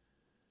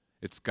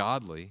 it's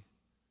godly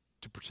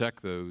to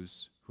protect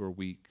those who are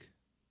weak.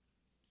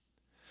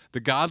 The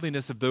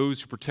godliness of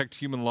those who protect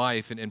human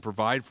life and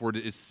provide for it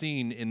is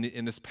seen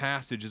in this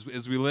passage.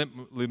 As we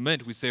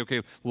lament, we say,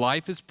 okay,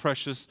 life is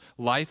precious,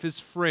 life is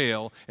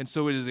frail, and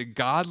so it is a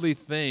godly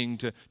thing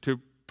to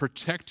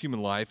protect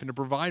human life and to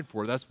provide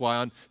for it. That's why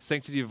on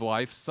Sanctity of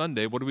Life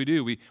Sunday, what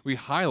do? We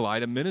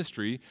highlight a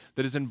ministry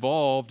that is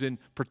involved in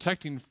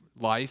protecting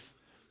life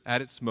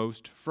at its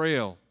most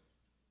frail.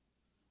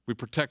 We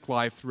protect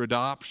life through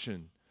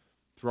adoption,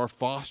 through our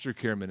foster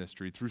care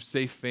ministry, through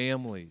safe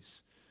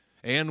families.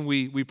 And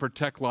we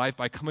protect life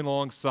by coming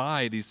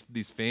alongside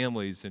these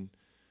families and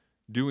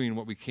doing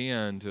what we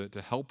can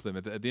to help them.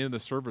 At the end of the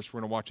service,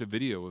 we're going to watch a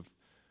video of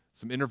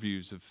some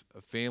interviews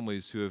of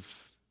families who have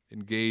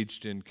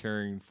engaged in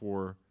caring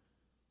for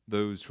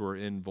those who are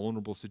in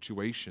vulnerable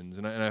situations.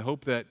 And I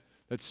hope that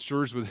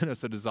stirs within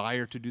us a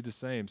desire to do the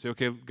same. Say,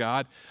 okay,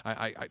 God,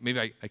 maybe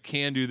I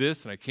can do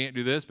this and I can't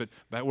do this, but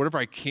whatever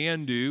I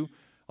can do,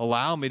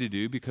 allow me to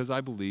do, because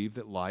I believe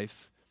that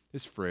life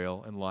is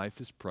frail and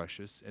life is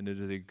precious, and it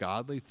is a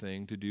godly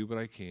thing to do what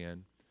I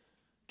can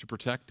to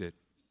protect it.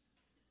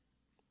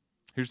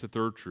 Here's the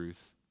third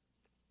truth.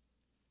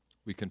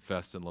 We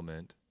confess and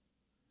lament.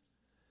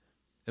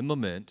 In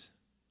lament,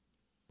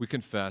 we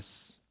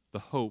confess the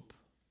hope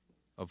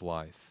of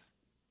life.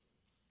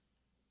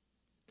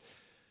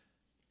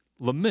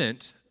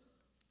 Lament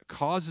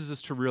causes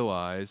us to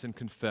realize and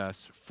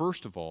confess,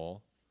 first of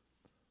all,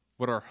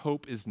 what our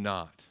hope is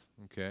not,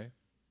 okay?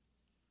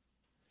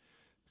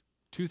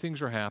 Two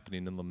things are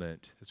happening in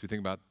lament as we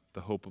think about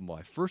the hope of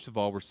life. First of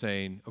all, we're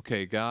saying,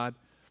 okay, God,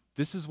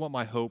 this is what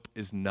my hope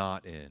is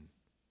not in,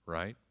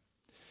 right?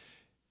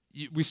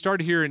 We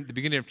started here in the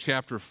beginning of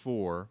chapter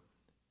 4,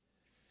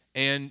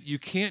 and you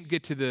can't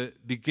get to the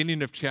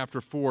beginning of chapter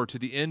 4 to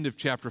the end of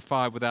chapter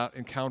 5 without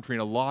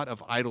encountering a lot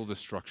of idol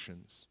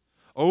destructions.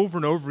 Over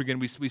and over again,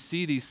 we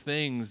see these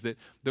things that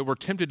we're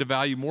tempted to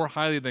value more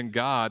highly than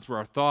God through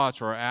our thoughts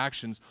or our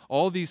actions.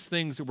 All these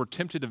things that we're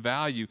tempted to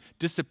value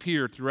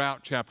disappear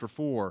throughout chapter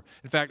 4.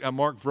 In fact,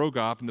 Mark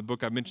Vroegop, in the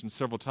book I've mentioned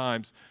several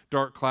times,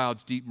 Dark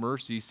Clouds, Deep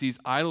Mercy, sees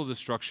idol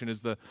destruction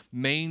as the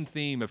main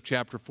theme of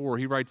chapter 4.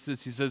 He writes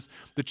this, he says,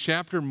 the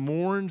chapter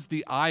mourns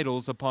the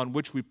idols upon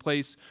which we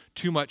place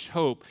too much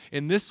hope.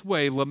 In this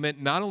way,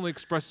 lament not only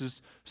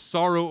expresses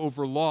sorrow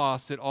over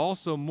loss, it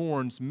also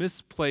mourns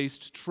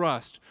misplaced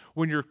trust.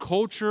 When your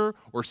culture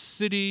or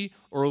city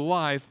or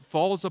life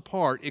falls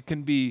apart, it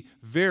can be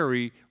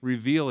very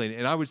revealing.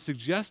 And I would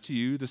suggest to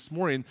you this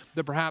morning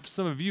that perhaps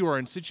some of you are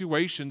in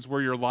situations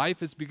where your life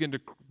has began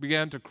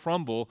to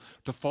crumble,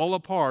 to fall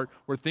apart,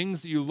 where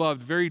things that you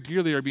loved very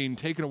dearly are being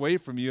taken away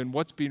from you, and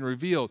what's being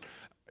revealed?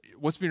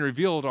 What's being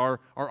revealed are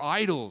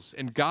idols.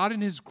 And God in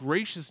His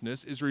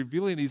graciousness is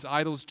revealing these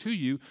idols to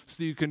you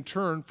so that you can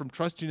turn from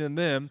trusting in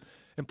them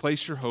and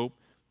place your hope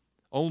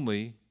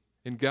only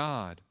in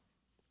God.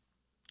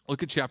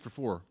 Look at chapter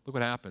 4. Look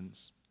what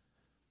happens.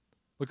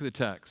 Look at the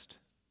text.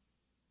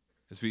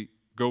 As we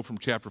go from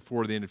chapter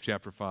 4 to the end of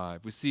chapter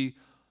 5, we see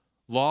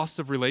loss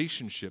of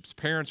relationships.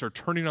 Parents are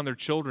turning on their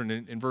children.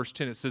 In verse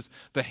 10, it says,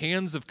 the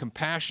hands of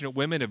compassionate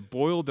women have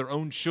boiled their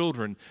own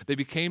children. They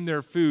became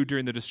their food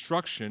during the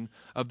destruction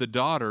of the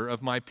daughter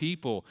of my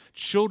people.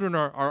 Children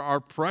are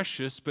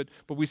precious, but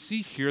we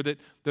see here that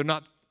they're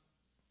not.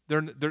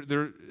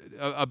 They're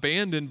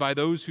abandoned by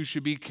those who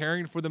should be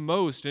caring for them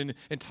most. And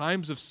in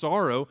times of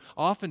sorrow,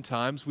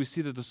 oftentimes we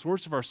see that the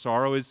source of our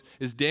sorrow is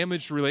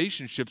damaged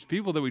relationships,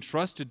 people that we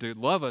trusted to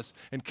love us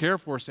and care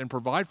for us and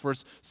provide for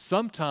us.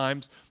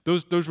 Sometimes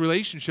those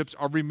relationships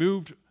are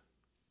removed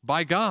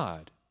by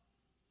God.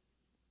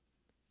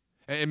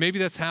 And maybe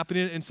that's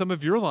happening in some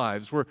of your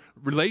lives, where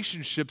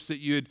relationships that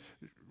you had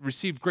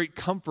received great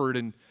comfort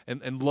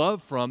and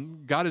love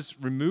from, God has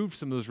removed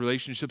some of those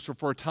relationships or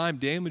for a time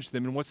damaged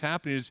them. And what's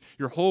happening is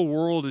your whole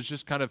world is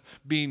just kind of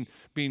being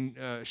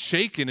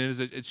shaken. And as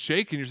it's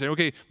shaken, you're saying,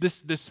 okay,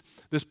 this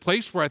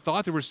place where I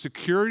thought there was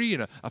security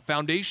and a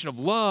foundation of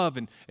love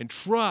and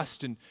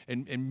trust and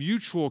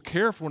mutual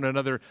care for one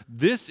another,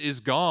 this is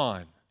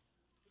gone.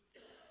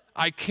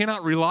 I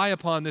cannot rely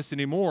upon this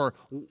anymore.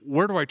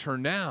 Where do I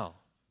turn now?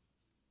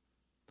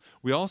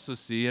 We also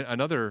see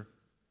another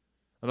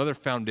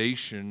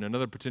foundation,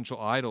 another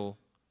potential idol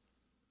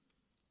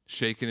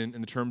shaken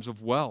in the terms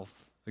of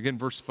wealth. Again,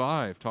 verse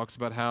 5 talks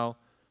about how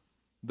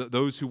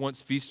those who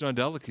once feasted on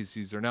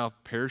delicacies are now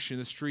perishing in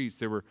the streets.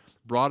 They were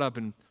brought up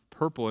in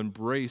purple,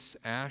 embrace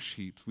ash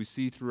heaps. We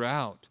see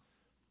throughout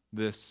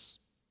this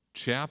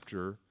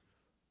chapter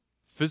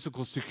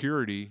physical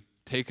security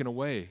taken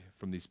away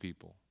from these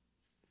people.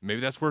 Maybe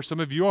that's where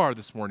some of you are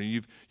this morning.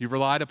 You've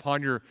relied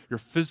upon your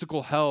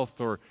physical health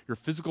or your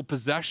physical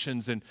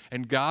possessions, and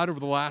God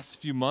over the last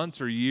few months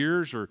or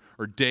years or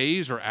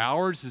days or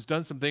hours has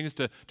done some things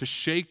to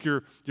shake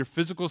your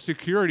physical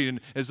security.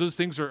 And as those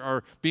things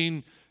are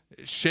being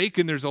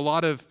shaken, there's a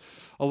lot of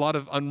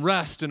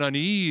unrest and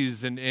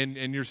unease, and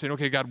you're saying,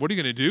 okay, God, what are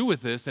you going to do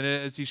with this? And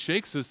as he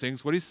shakes those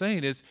things, what he's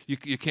saying is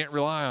you can't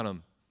rely on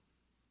them.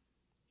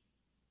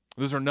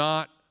 Those are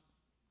not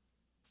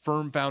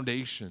firm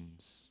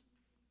foundations.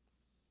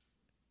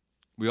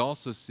 We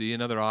also see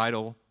another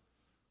idol,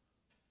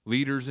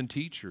 leaders and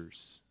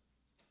teachers,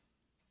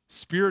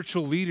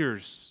 spiritual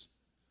leaders,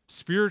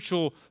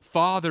 spiritual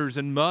fathers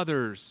and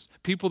mothers,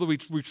 people that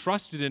we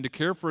trusted in to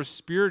care for us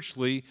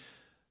spiritually.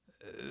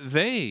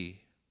 They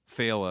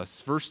fail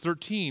us. Verse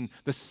 13,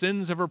 the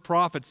sins of her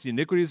prophets, the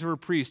iniquities of her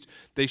priests,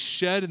 they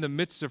shed in the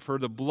midst of her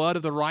the blood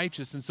of the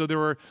righteous. And so there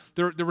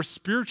were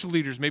spiritual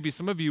leaders, maybe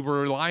some of you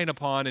were relying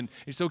upon, and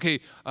you say,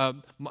 okay,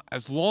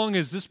 as long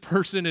as this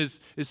person is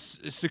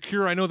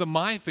secure, I know that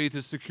my faith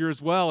is secure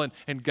as well.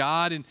 And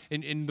God,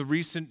 in the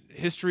recent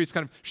history, it's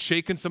kind of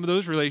shaken some of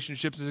those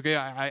relationships. It's okay,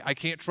 I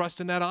can't trust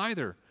in that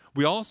either.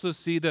 We also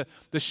see the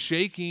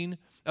shaking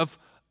of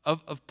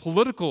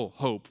political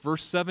hope.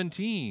 Verse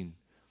 17.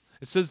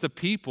 It says the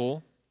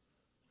people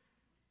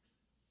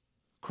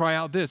cry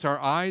out this, our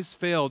eyes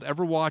failed,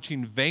 ever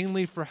watching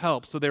vainly for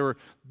help. So they were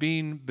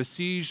being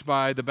besieged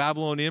by the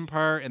Babylonian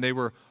Empire, and they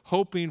were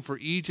hoping for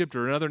Egypt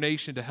or another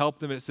nation to help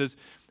them. And it says,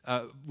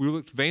 we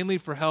looked vainly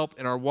for help,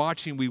 and are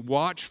watching. We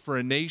watched for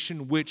a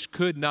nation which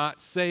could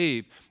not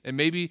save. And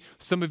maybe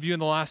some of you in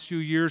the last few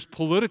years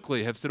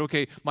politically have said,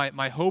 okay,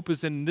 my hope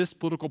is in this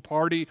political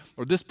party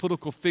or this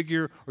political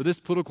figure or this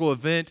political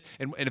event.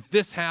 And if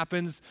this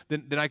happens,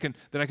 then I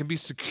can be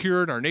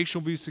secure, and our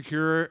nation will be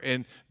secure.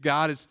 And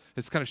God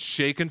has kind of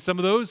shaken some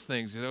of those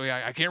things. You know,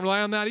 I can't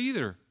rely on that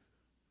either.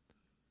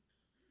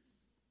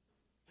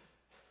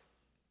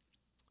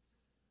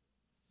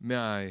 May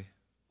I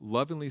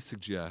lovingly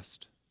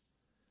suggest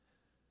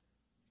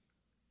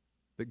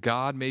that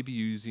God may be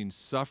using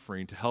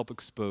suffering to help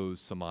expose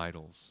some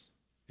idols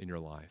in your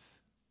life.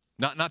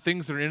 Not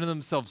things that are in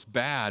themselves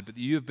bad, but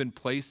that you have been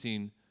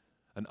placing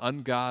an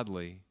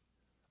ungodly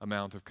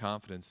amount of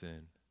confidence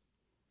in.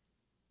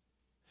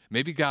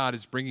 Maybe God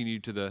is bringing you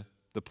to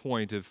the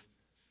point of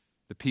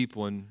the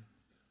people in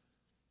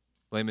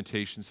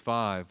Lamentations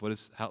 5.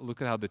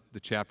 Look at how the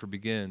chapter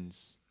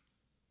begins.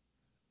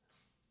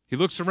 He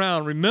looks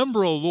around.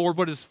 Remember, O Lord,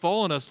 what has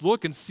fallen us.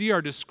 Look and see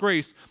our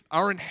disgrace.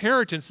 Our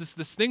inheritance,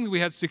 this thing that we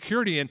had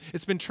security in,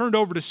 it's been turned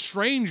over to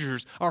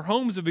strangers. Our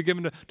homes have been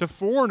given to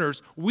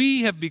foreigners.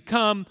 We have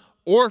become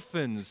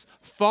orphans,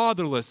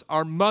 fatherless.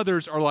 Our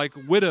mothers are like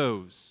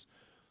widows.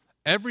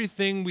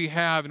 Everything we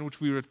have in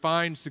which we would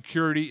find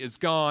security is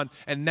gone,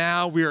 and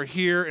now we are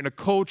here in a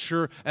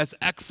culture as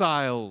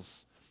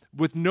exiles,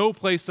 with no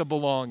place of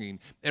belonging.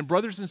 And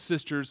brothers and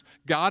sisters,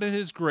 God in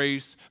His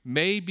grace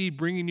may be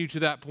bringing you to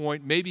that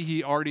point. Maybe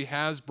He already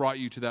has brought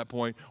you to that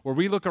point where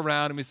we look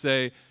around and we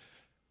say,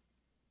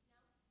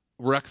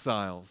 we're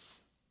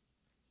exiles.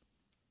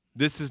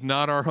 This is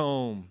not our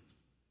home.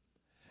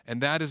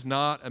 And that is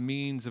not a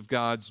means of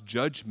God's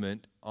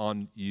judgment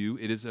on you.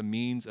 It is a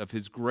means of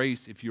His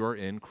grace if you are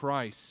in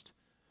Christ.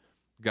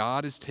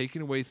 God is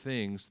taking away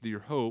things that your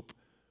hope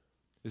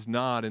is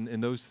not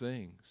in those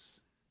things.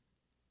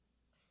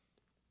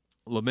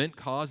 Lament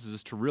causes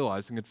us to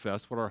realize and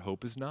confess what our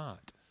hope is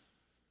not.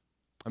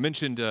 I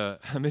mentioned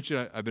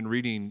I've been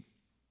reading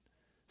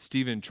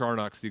Stephen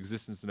Charnock's The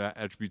Existence and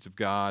Attributes of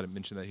God. I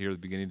mentioned that here at the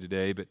beginning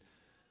today, but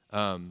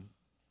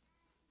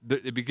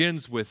it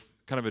begins with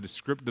kind of a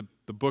description.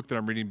 The book that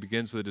I'm reading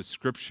begins with a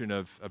description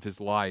of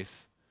his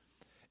life,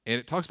 and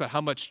it talks about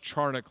how much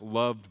Charnock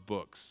loved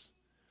books,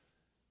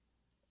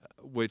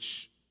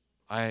 which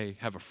I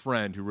have a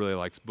friend who really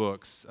likes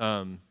books.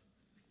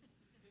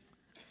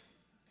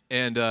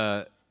 And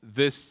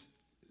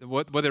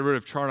what they wrote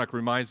of Charnock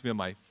reminds me of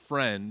my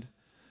friend.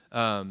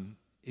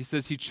 He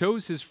says he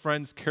chose his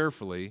friends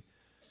carefully,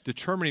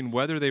 determining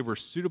whether they were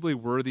suitably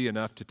worthy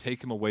enough to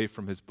take him away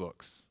from his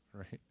books.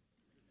 Right?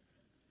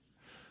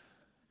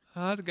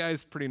 The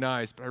guy's pretty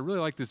nice, but I really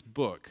like this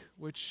book,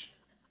 which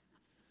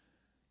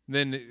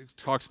Then it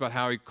talks about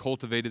how he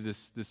cultivated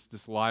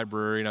this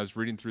library, and I was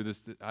reading through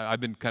this. I've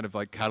been kind of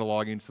like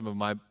cataloging some of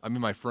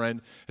my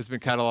friend has been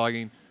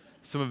cataloging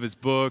some of his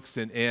books,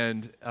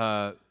 and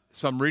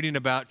so I'm reading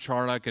about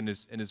Charnock and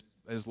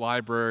his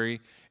library,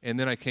 and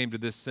then I came to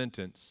this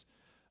sentence.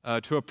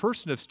 To a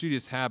person of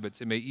studious habits,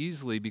 it may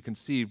easily be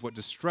conceived what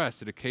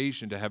distress it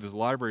occasioned to have his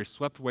library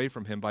swept away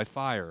from him by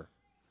fire.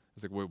 I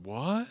was like, wait,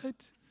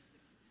 what?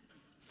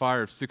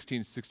 Fire of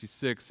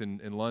 1666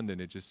 in London,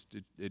 it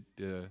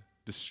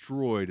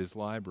destroyed his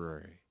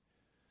library.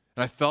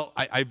 And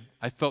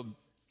I felt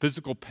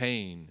physical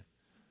pain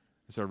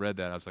as I read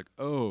that. I was like,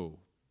 oh,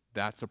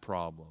 that's a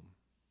problem.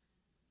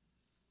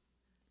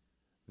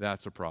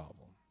 That's a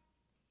problem.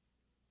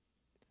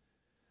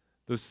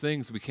 Those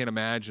things we can't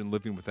imagine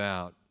living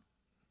without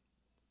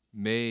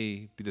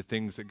may be the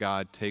things that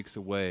God takes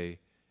away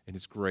in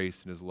His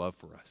grace and His love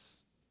for us.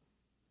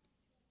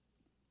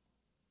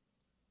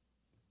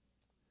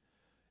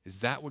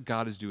 Is that what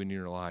God is doing in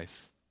your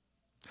life?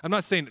 I'm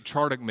not saying that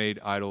Charnock made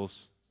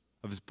idols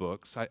of his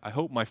books. I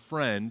hope my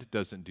friend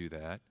doesn't do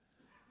that.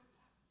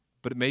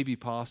 But it may be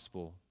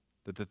possible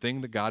that the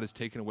thing that God has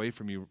taken away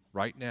from you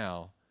right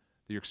now,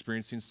 that you're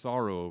experiencing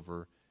sorrow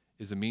over,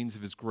 is a means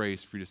of His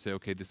grace for you to say,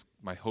 okay,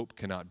 my hope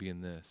cannot be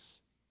in this.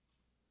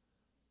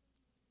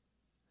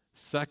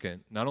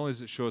 Second, not only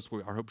does it show us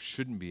what our hope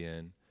shouldn't be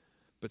in,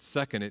 but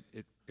second,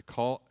 it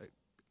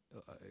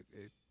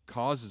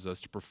causes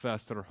us to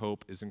profess that our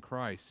hope is in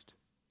Christ.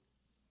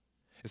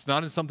 It's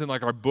not in something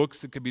like our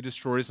books that could be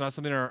destroyed. It's not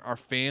something in our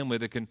family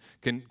that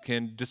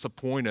can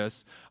disappoint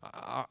us.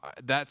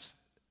 That's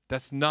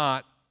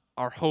not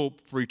our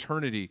hope for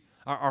eternity.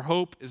 Our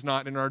hope is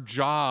not in our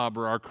job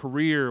or our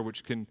career,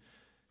 which can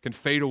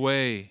fade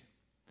away.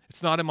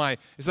 It's not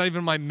even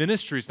in my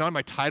ministry. It's not in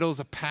my title as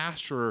a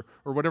pastor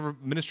or whatever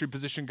ministry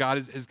position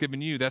God has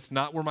given you. That's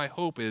not where my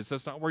hope is.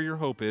 That's not where your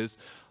hope is.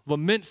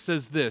 Lament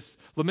says this.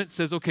 Lament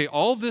says, okay,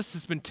 all this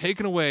has been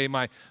taken away.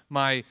 My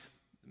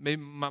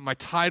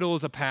title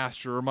as a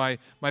pastor, or my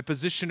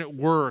position at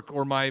work,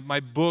 or my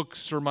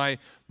books, or my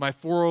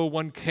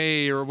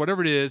 401k, or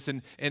whatever it is,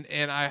 and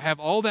I have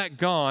all that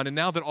gone, and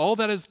now that all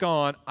that is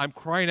gone, I'm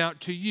crying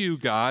out to you,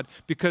 God,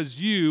 because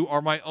you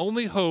are my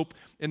only hope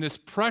in this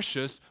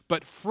precious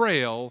but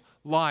frail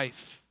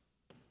life.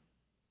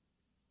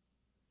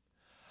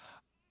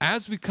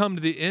 As we come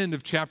to the end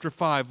of chapter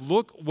 5,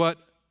 look what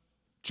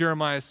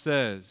Jeremiah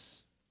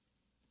says.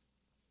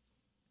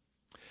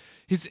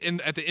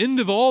 At the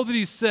end of all that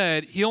he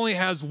said, he only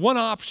has one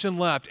option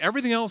left.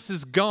 Everything else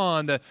is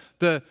gone. The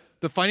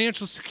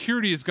financial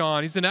security is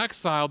gone. He's in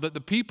exile. The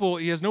people,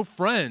 he has no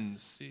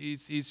friends.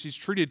 He's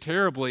treated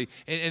terribly,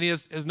 and he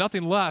has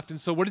nothing left.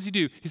 And so what does he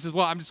do? He says,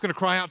 well, I'm just going to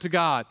cry out to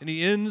God. And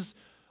he ends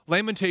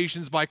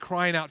Lamentations by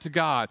crying out to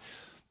God.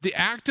 The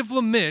act of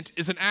lament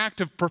is an act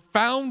of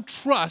profound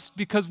trust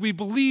because we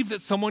believe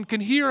that someone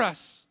can hear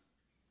us.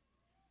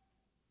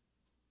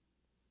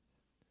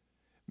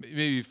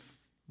 Maybe you've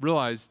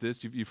realized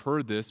this, you've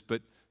heard this,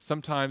 but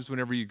sometimes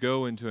whenever you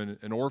go into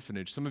an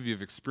orphanage, some of you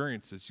have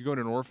experienced this. You go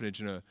into an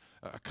orphanage in a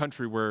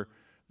country where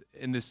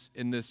in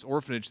this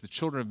orphanage the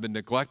children have been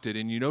neglected,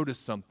 and you notice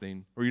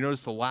something, or you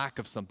notice the lack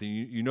of something.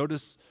 You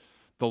notice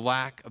the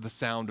lack of the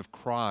sound of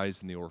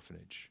cries in the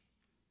orphanage.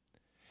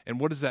 And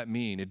what does that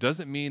mean? It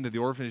doesn't mean that the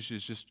orphanage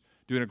is just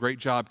doing a great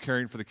job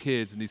caring for the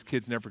kids and these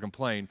kids never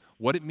complain.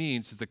 What it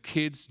means is the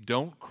kids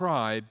don't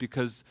cry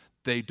because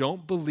they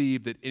don't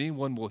believe that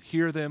anyone will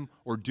hear them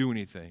or do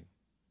anything.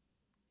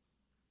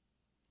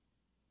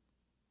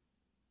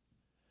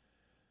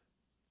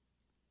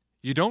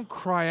 You don't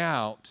cry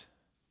out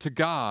to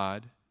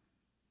God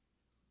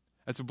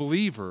as a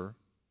believer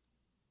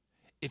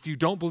if you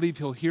don't believe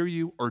He'll hear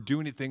you or do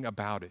anything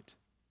about it.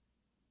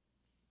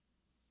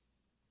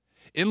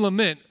 In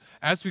lament,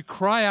 as we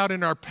cry out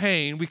in our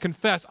pain, we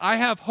confess, I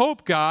have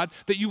hope, God,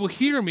 that you will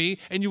hear me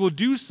and you will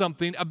do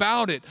something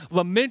about it.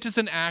 Lament is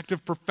an act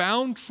of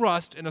profound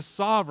trust in a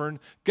sovereign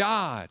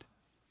God.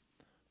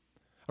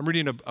 I'm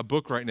reading a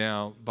book right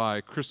now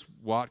by Chris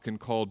Watkin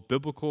called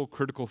Biblical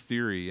Critical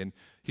Theory, and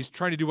he's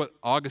trying to do what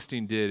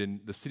Augustine did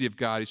in The City of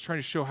God. He's trying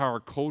to show how our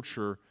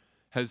culture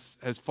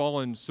has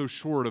fallen so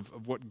short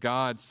of what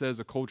God says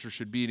a culture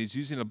should be, and he's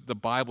using the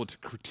Bible to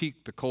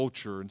critique the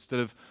culture instead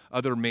of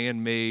other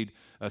man-made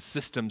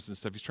systems and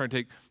stuff. He's trying to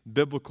take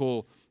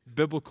biblical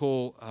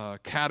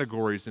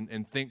categories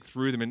and think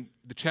through them. And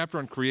the chapter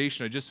on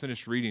creation I just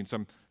finished reading, so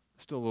I'm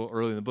still a little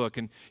early in the book,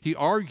 and he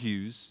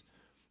argues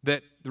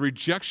that the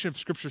rejection of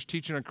Scripture's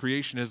teaching on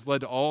creation has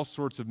led to all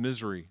sorts of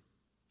misery.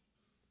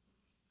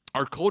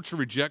 Our culture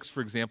rejects,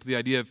 for example, the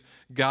idea of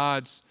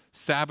God's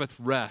Sabbath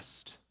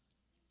rest.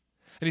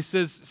 And he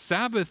says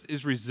Sabbath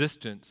is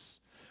resistance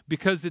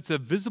because it's a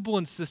visible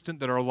insistence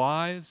that our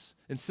lives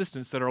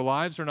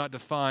are not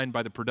defined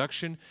by the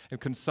production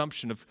and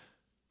consumption of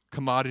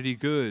commodity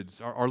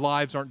goods. Our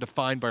lives aren't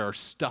defined by our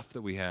stuff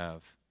that we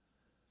have.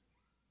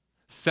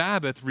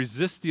 Sabbath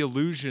resists the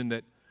illusion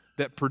that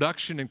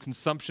production and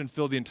consumption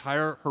fill the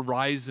entire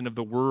horizon of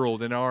the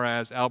world and are,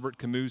 as Albert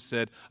Camus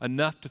said,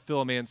 enough to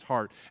fill a man's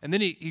heart. And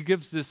then he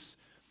gives this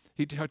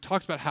he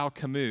talks about how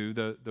Camus,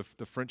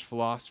 the French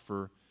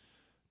philosopher,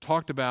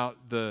 talked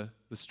about the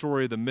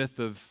story, the myth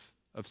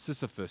of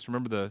Sisyphus.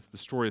 Remember the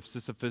story of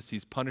Sisyphus?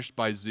 He's punished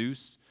by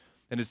Zeus,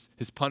 and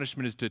his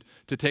punishment is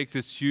to take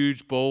this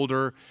huge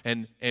boulder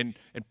and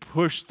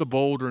push the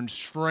boulder and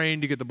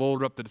strain to get the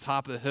boulder up to the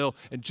top of the hill.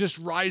 And just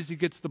right as he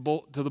gets to the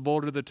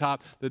boulder to the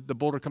top, the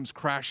boulder comes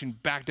crashing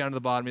back down to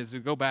the bottom. He has to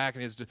go back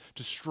and he has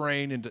to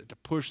strain and to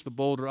push the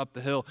boulder up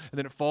the hill, and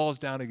then it falls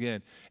down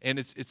again. And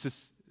it's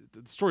this,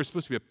 the story is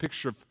supposed to be a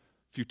picture of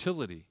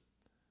futility.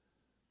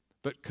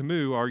 But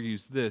Camus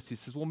argues this. He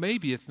says, well,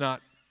 maybe it's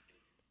not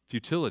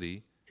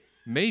futility.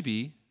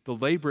 Maybe the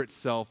labor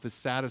itself is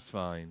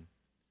satisfying.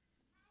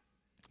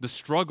 The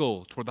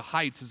struggle toward the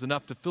heights is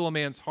enough to fill a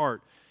man's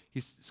heart.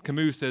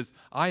 Camus says,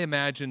 I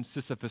imagine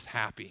Sisyphus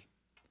happy.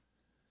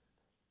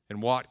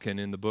 And Watkin,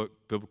 in the book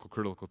Biblical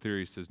Critical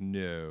Theory, says,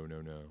 no.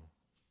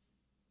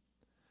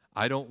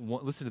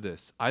 Listen to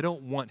this. I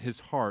don't want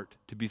his heart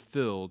to be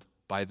filled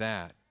by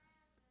that.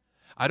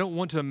 I don't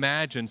want to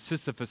imagine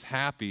Sisyphus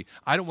happy.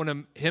 I don't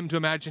want him to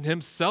imagine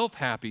himself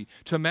happy.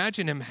 To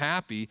imagine him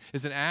happy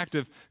is an act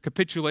of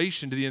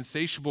capitulation to the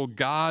insatiable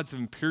gods of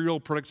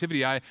imperial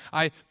productivity.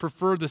 I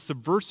prefer the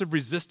subversive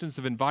resistance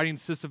of inviting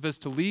Sisyphus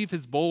to leave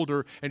his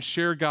boulder and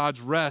share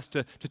God's rest,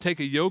 to take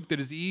a yoke that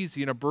is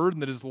easy and a burden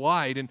that is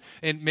light.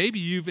 And maybe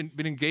you've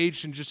been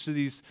engaged in just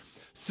these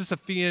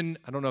Sisyphean,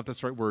 I don't know if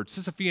that's the right word,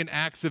 Sisyphean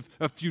acts of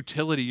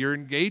futility. You're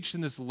engaged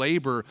in this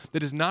labor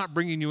that is not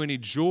bringing you any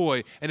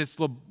joy, and it's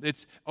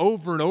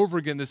over and over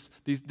again,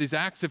 these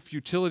acts of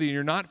futility, and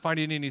you're not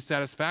finding any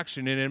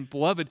satisfaction. And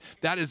beloved,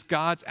 that is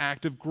God's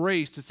act of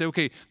grace to say,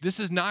 okay, this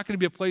is not going to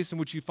be a place in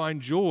which you find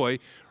joy.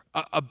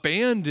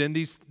 Abandon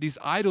these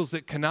idols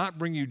that cannot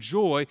bring you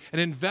joy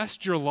and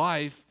invest your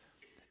life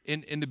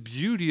in the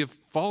beauty of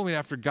following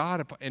after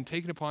God and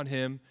taking upon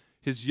him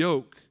his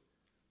yoke.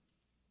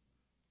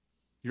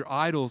 Your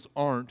idols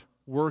aren't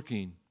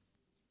working.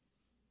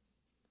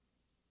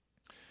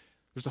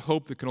 There's a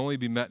hope that can only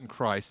be met in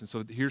Christ, and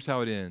so here's how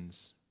it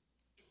ends.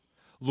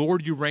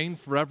 Lord, you reign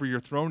forever.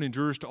 Your throne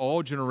endures to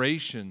all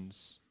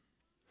generations.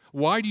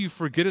 Why do you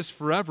forget us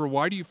forever?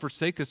 Why do you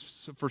forsake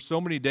us for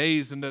so many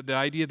days? And the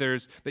idea there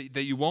is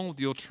that you won't,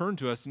 you'll turn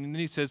to us. And then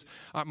he says,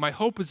 my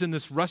hope is in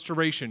this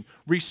restoration.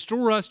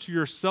 Restore us to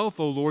yourself,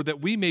 O Lord,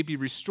 that we may be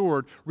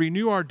restored.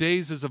 Renew our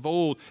days as of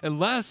old,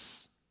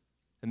 unless...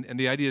 And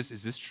the idea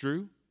is this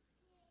true?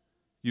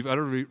 You've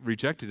utterly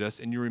rejected us,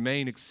 and you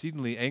remain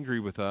exceedingly angry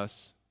with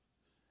us.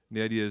 And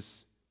the idea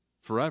is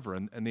forever.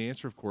 And the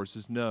answer, of course,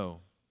 is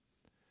no.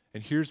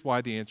 And here's why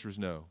the answer is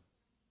no.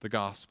 The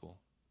gospel.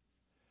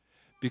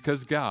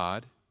 Because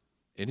God,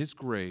 in his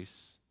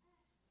grace,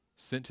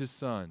 sent his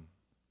Son,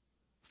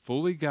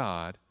 fully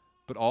God,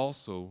 but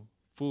also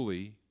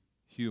fully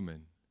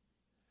human.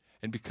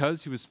 And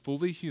because he was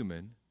fully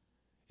human,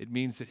 it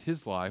means that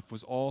his life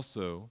was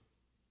also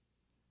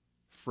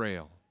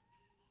frail,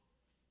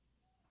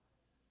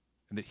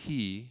 and that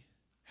he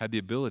had the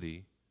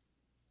ability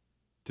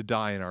to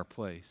die in our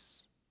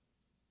place.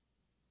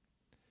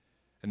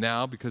 And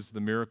now, because of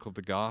the miracle of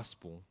the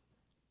gospel,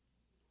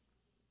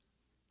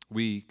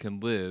 we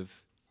can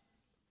live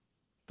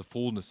the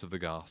fullness of the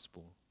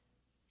gospel.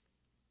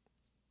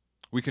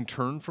 We can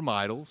turn from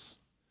idols.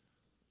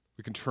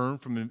 We can turn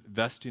from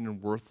investing in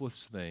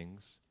worthless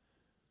things.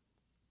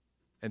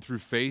 And through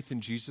faith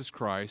in Jesus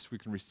Christ, we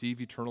can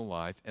receive eternal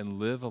life and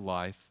live a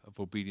life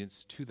of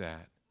obedience to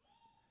that.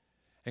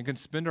 And can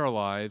spend our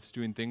lives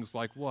doing things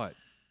like what?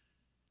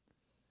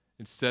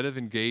 Instead of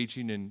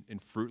engaging in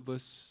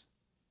fruitless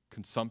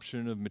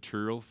consumption of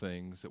material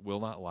things that will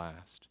not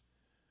last,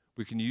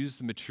 we can use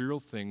the material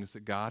things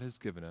that God has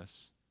given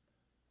us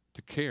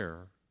to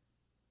care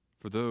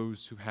for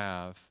those who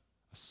have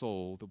a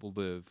soul that will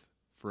live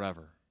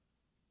forever.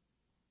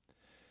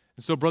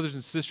 And so, brothers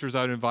and sisters,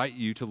 I would invite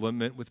you to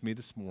lament with me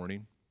this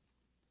morning,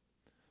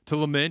 to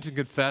lament and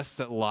confess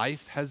that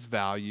life has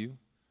value,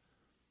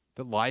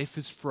 that life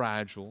is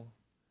fragile,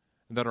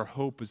 and that our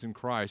hope is in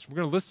Christ. We're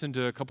going to listen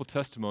to a couple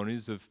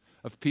testimonies of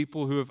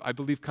people who have, I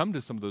believe, come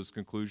to some of those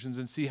conclusions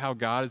and see how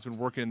God has been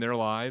working in their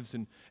lives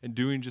and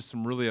doing just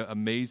some really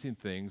amazing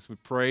things. We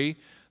pray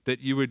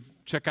that you would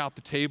check out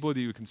the table, that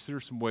you would consider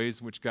some ways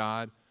in which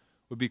God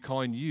would be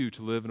calling you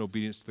to live in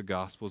obedience to the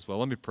gospel as well.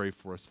 Let me pray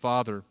for us.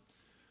 Father,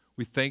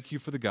 we thank you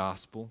for the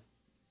gospel.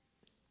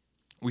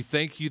 We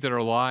thank you that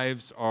our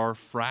lives are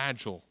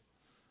fragile,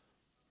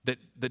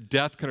 that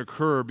death can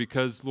occur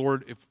because,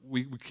 Lord, if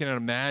we cannot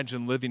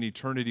imagine living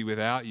eternity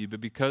without you,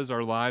 but because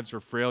our lives are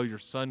frail, your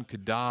Son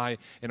could die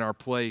in our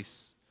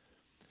place.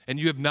 And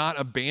you have not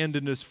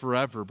abandoned us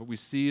forever, but we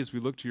see as we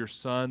look to your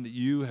Son that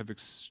you have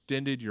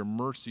extended your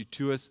mercy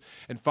to us.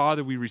 And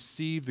Father, we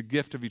receive the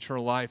gift of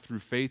eternal life through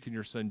faith in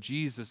your Son,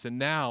 Jesus. And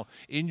now,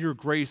 in your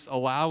grace,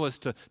 allow us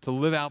to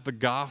live out the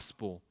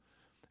gospel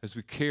as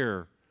we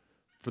care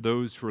for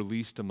those who are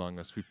least among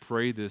us. We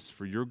pray this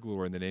for your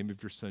glory in the name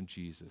of your Son,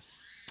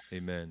 Jesus.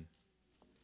 Amen.